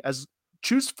pitched to me as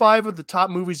choose 5 of the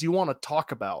top movies you want to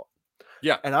talk about.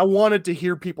 Yeah, and I wanted to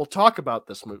hear people talk about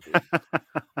this movie.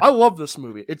 I love this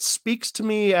movie. It speaks to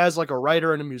me as like a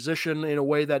writer and a musician in a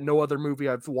way that no other movie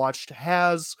I've watched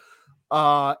has.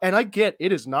 And I get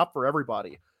it is not for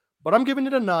everybody, but I'm giving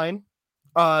it a 9.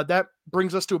 That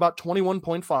brings us to about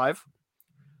 21.5,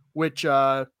 which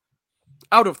out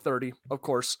of 30, of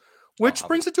course, which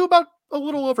brings it to about a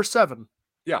little over 7.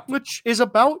 Yeah, which is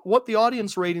about what the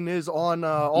audience rating is on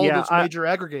all of those major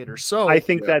aggregators. So I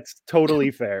think that's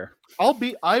totally fair.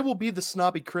 I will be the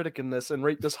snobby critic in this and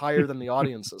rate this higher than the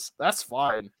audiences. That's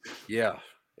fine. Yeah,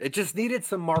 it just needed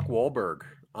some Mark Wahlberg,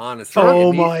 honestly.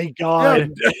 Oh my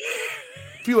god,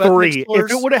 3.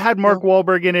 If it would have had Mark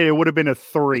Wahlberg in it, it would have been a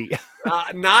 3.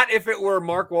 Not if it were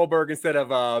Mark Wahlberg instead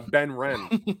of Ben Wren.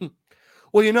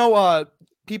 Well,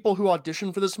 people who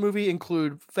auditioned for this movie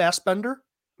include Fassbender.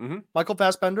 Mm-hmm. Michael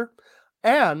Fassbender,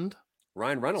 and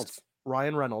Ryan Reynolds.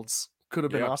 Ryan Reynolds could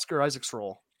have been Oscar Isaac's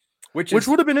role, which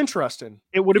would have been interesting.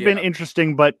 It would have been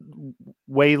interesting, but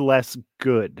way less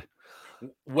good.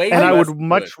 I would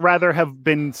much rather have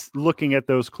been looking at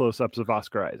those close-ups of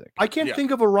Oscar Isaac. I can't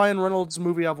think of a Ryan Reynolds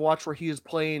movie I've watched where he is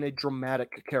playing a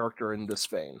dramatic character in this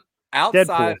vein.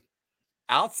 Outside.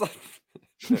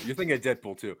 You're thinking of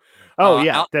Deadpool too. Oh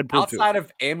yeah, Deadpool outside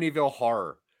of Amityville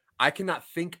Horror. I cannot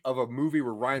think of a movie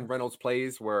where Ryan Reynolds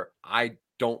plays where I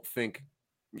don't think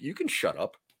you can shut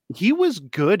up. He was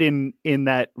good in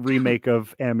that remake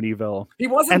of Amityville. He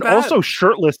wasn't and bad. Also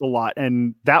shirtless a lot,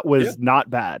 and that was not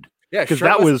bad. Yeah, because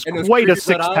that was quite a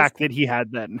 6-pack that he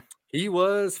had then. He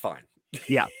was fine.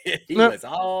 Yeah, he was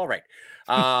all right.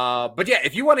 But yeah,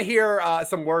 if you want to hear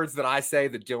some words that I say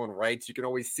that Dylan writes, you can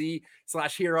always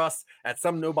see/hear us at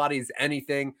Some Nobody's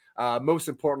Anything. Most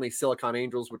importantly, Silicon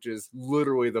Angels, which is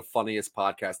literally the funniest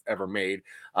podcast ever made.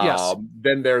 Yes.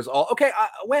 Then there's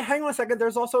wait, hang on a second.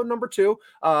 There's also number 2,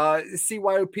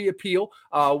 CYOP Appeal,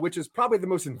 which is probably the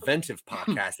most inventive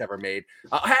podcast ever made.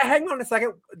 Hang on a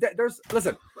second.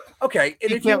 Listen. Okay,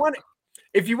 and if you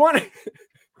want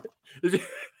to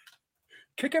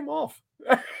kick him off.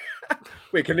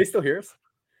 Wait, can they still hear us?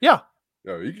 Yeah.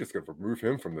 No, you just gonna remove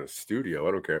him from the studio.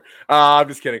 I don't care. I'm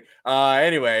just kidding.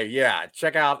 Anyway, yeah,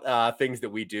 check out things that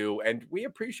we do, and we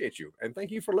appreciate you. And thank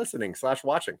you for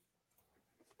listening/watching.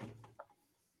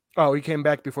 Oh, he came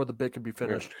back before the bit could be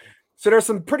finished. So there's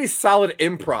some pretty solid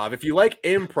improv. If you like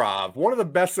improv, one of the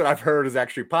best that I've heard is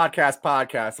actually a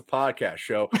podcast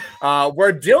show.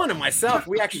 Where Dylan and myself,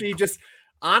 we actually just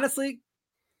honestly,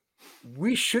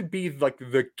 we should be like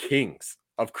the kings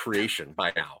of creation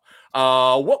by now.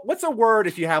 What's a word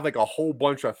if you have like a whole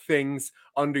bunch of things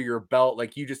under your belt,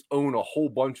 like you just own a whole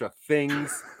bunch of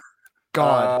things?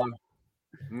 God.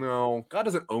 No, God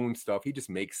doesn't own stuff. He just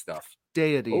makes stuff.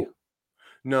 Deity. Oh,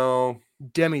 no.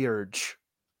 Demiurge.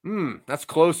 That's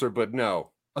closer, but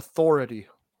no. Authority.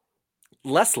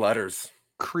 Less letters.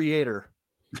 Creator.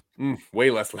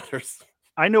 Way less letters.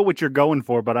 I know what you're going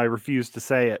for, but I refuse to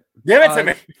say it. Damn it to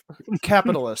me.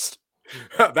 Capitalist.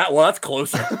 That's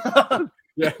closer.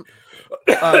 Yeah.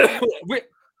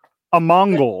 A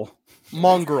Mongol.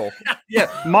 Mongrel. Yeah.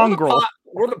 Mongrel.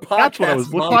 We're the podcast. That's what I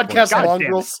was looking for. Podcast God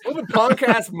mongrels. We're the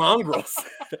podcast mongrels.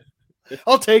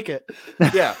 I'll take it.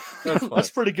 Yeah. That's fine. That's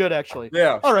pretty good, actually.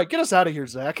 Yeah. All right, get us out of here,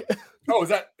 Zach. Oh, is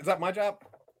that my job?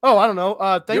 Oh, I don't know.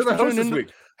 Thanks You're the for host tuning this in.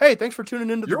 week. Hey, thanks for tuning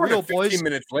into You're The Real like 15 Boys.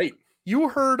 minutes late. You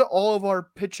heard all of our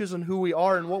pitches and who we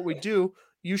are and what we do.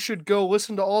 You should go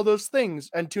listen to all those things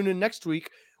and tune in next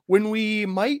week when we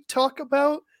might talk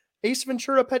about Ace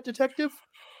Ventura: Pet Detective.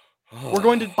 We're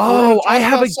going to. I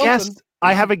have a something. guest.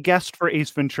 I have a guest for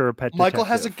Ace Ventura: Pet Michael Detective.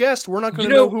 has a guest. We're not going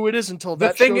to know who it is until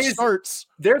that show starts.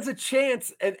 There's a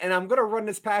chance, and I'm going to run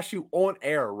this past you on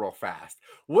air real fast.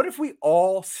 What if we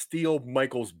all steal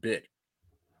Michael's bit?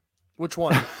 Which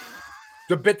one?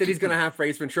 The bit that he's going to have for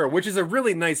Ace Ventura, which is a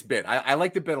really nice bit. I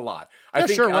like the bit a lot. I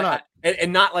think sure, why not?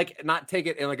 And not take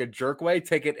it in like a jerk way.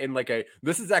 Take it in like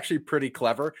this is actually pretty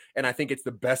clever, and I think it's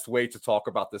the best way to talk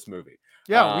about this movie.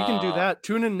 Yeah, we can do that.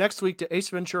 Tune in next week to Ace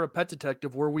Ventura: Pet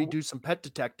Detective, where we do some pet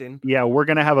detecting. Yeah, we're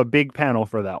gonna have a big panel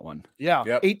for that one. Yeah,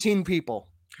 Yep. 18 people.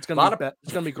 It's gonna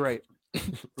be great.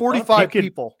 45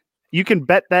 people. You can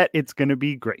bet that it's gonna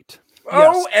be great.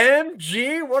 Yes.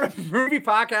 OMG, what a movie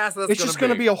podcast that's It's just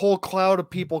going to be a whole cloud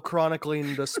of people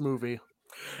chronicling this movie.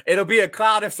 It'll be a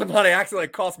cloud if somebody accidentally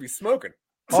calls me smoking.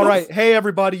 All right. Hey,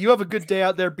 everybody. You have a good day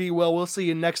out there. Be well. We'll see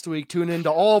you next week. Tune in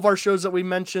to all of our shows that we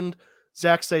mentioned.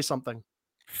 Zach, say something.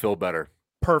 Feel better.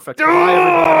 Perfect.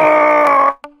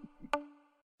 Bye,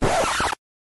 everybody.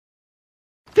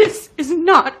 This is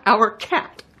not our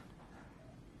cat.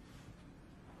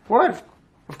 What?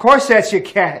 Of course that's your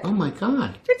cat. Oh my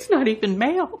God. It's not even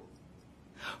male.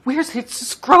 Where's its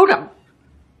scrotum?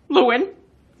 LLEWYN?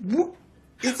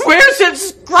 Where's its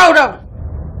scrotum?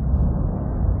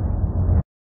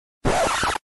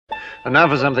 And now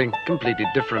for something completely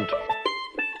different.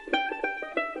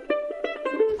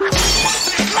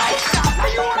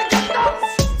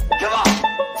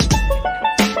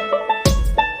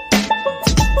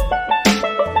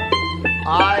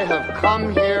 I have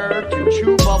come here to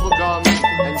chew bubblegum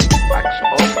and Wax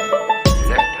off.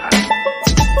 Left hand.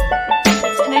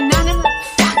 It's an inanimate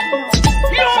fucking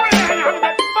object. You're an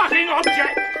inanimate fucking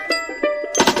object!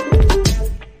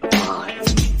 I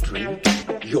drink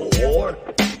your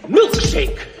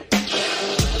milkshake.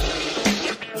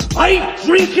 I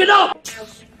drink it up.